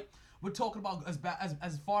 right? We're talking about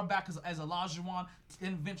as far back as Olajuwon,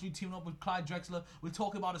 and eventually teaming up with Clyde Drexler. We're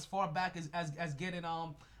talking about as far back as getting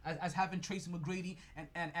as having Tracy McGrady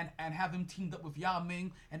and have him teamed up with Yao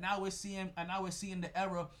Ming, and now we're seeing the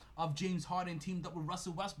era of James Harden teamed up with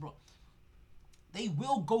Russell Westbrook. They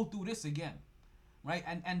will go through this again, right?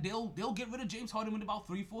 And they'll get rid of James Harden in about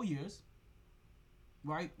 3-4 years,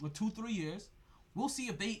 right? Or 2-3 years. We'll see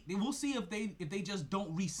if they just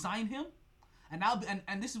don't re-sign him.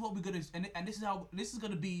 And this is what we're gonna and this is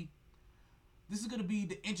gonna be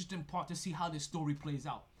the interesting part to see how this story plays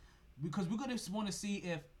out, because we're gonna want to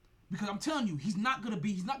see because I'm telling you, he's not gonna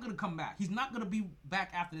come back. He's not gonna be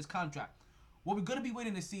back after this contract. What we're gonna be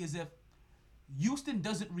waiting to see is if Houston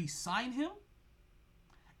doesn't re-sign him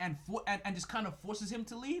and just kind of forces him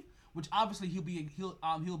to leave, which obviously he'll be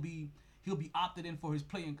opted in for his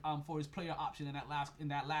player option in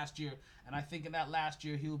that last year, and I think in that last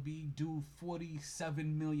year he'll be due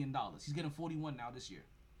 $47 million. He's getting 41 now this year.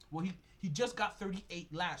 Well, he just got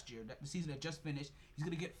 38 last year, the season that just finished. He's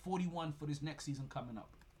gonna get 41 for this next season coming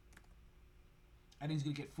up, and then he's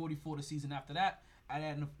gonna get 44 the season after that, and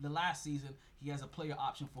then the last season he has a player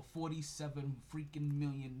option for $47 freaking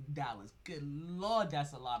million. Good Lord,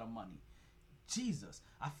 that's a lot of money. Jesus,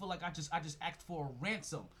 I feel like I just asked for a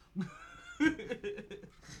ransom.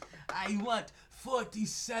 I want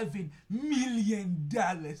 $47 million.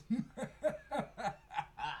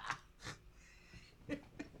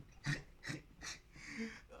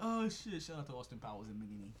 Oh shit! Shout out to Austin Powers and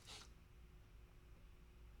Mini.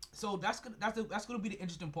 So that's gonna be the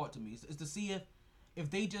interesting part to me is to see if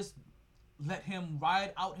they just let him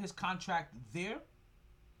ride out his contract there,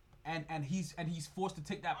 and he's forced to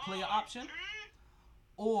take that player option,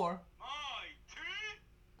 or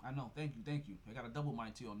I know, thank you. I got a double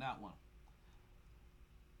MyT on that one.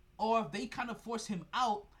 Or if they kind of force him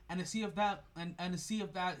out and to see if that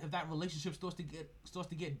relationship starts to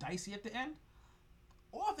get dicey at the end,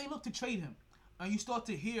 or if they look to trade him, and you start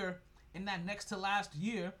to hear in that next to last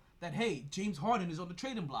year that, hey, James Harden is on the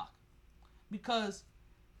trading block, because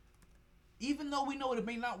even though we know it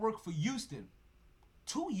may not work for Houston,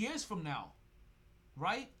 2 years from now,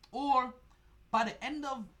 right, or by the end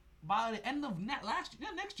of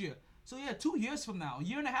next year. So yeah, 2 years from now, a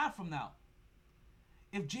year and a half from now,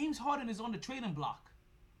 if James Harden is on the trading block,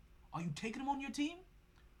 are you taking him on your team?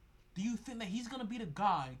 Do you think that he's gonna be the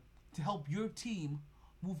guy to help your team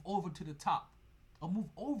move over to the top, or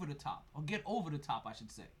get over the top, I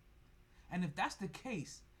should say? And if that's the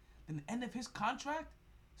case, and the end of his contract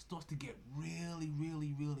starts to get really,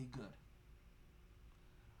 really, really good.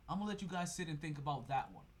 I'm going to let you guys sit and think about that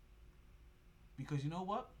one. Because you know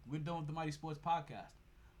what? We're done with the Mighty Sports Podcast.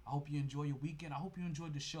 I hope you enjoy your weekend. I hope you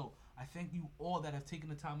enjoyed the show. I thank you all that have taken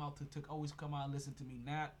the time out to always come out and listen to me.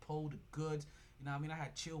 Nat, Poe, the Goods. You know what I mean? I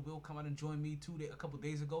had Chill Will come out and join me a couple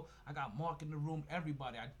days ago. I got Mark in the room.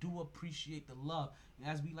 Everybody. I do appreciate the love. And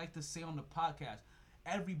as we like to say on the podcast,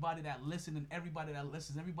 everybody that listened and everybody that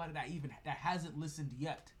listens, everybody that hasn't listened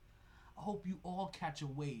yet, I hope you all catch a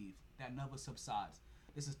wave that never subsides.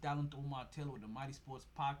 This is Dallin Omar Taylor with the Mighty Sports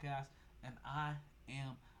Podcast, and I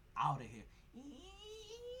am out of here.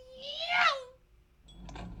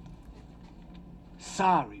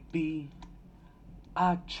 Sorry, B.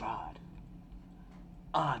 I tried.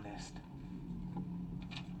 Honest.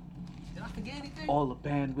 Did I forget anything? All the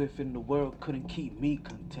bandwidth in the world couldn't keep me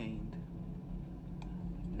contained.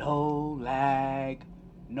 No lag,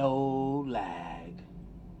 no lag.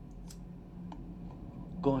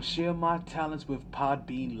 Gonna share my talents with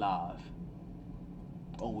Podbean Live.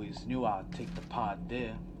 Always knew I'd take the pod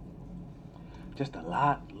there. Just a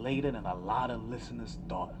lot later than a lot of listeners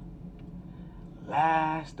thought.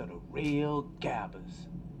 Last of the real gabbers.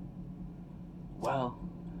 Well,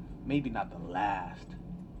 maybe not the last.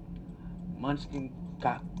 Munchkin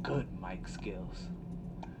got good mic skills.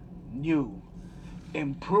 New,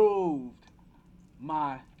 improved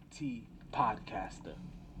MyT podcaster.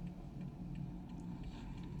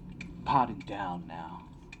 Potting down now.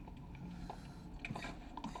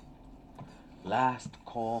 Last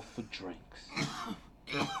call for drinks.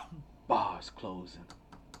 Bars closing.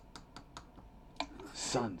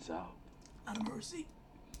 Sun's out. Out of mercy.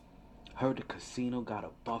 Heard the casino got a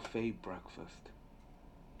buffet breakfast.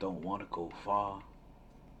 Don't want to go far.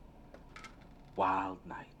 Wild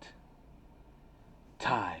night.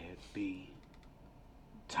 Tired, B.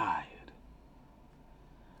 Tired.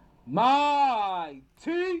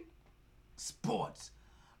 MyT Sports.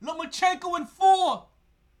 Lomachenko in 4.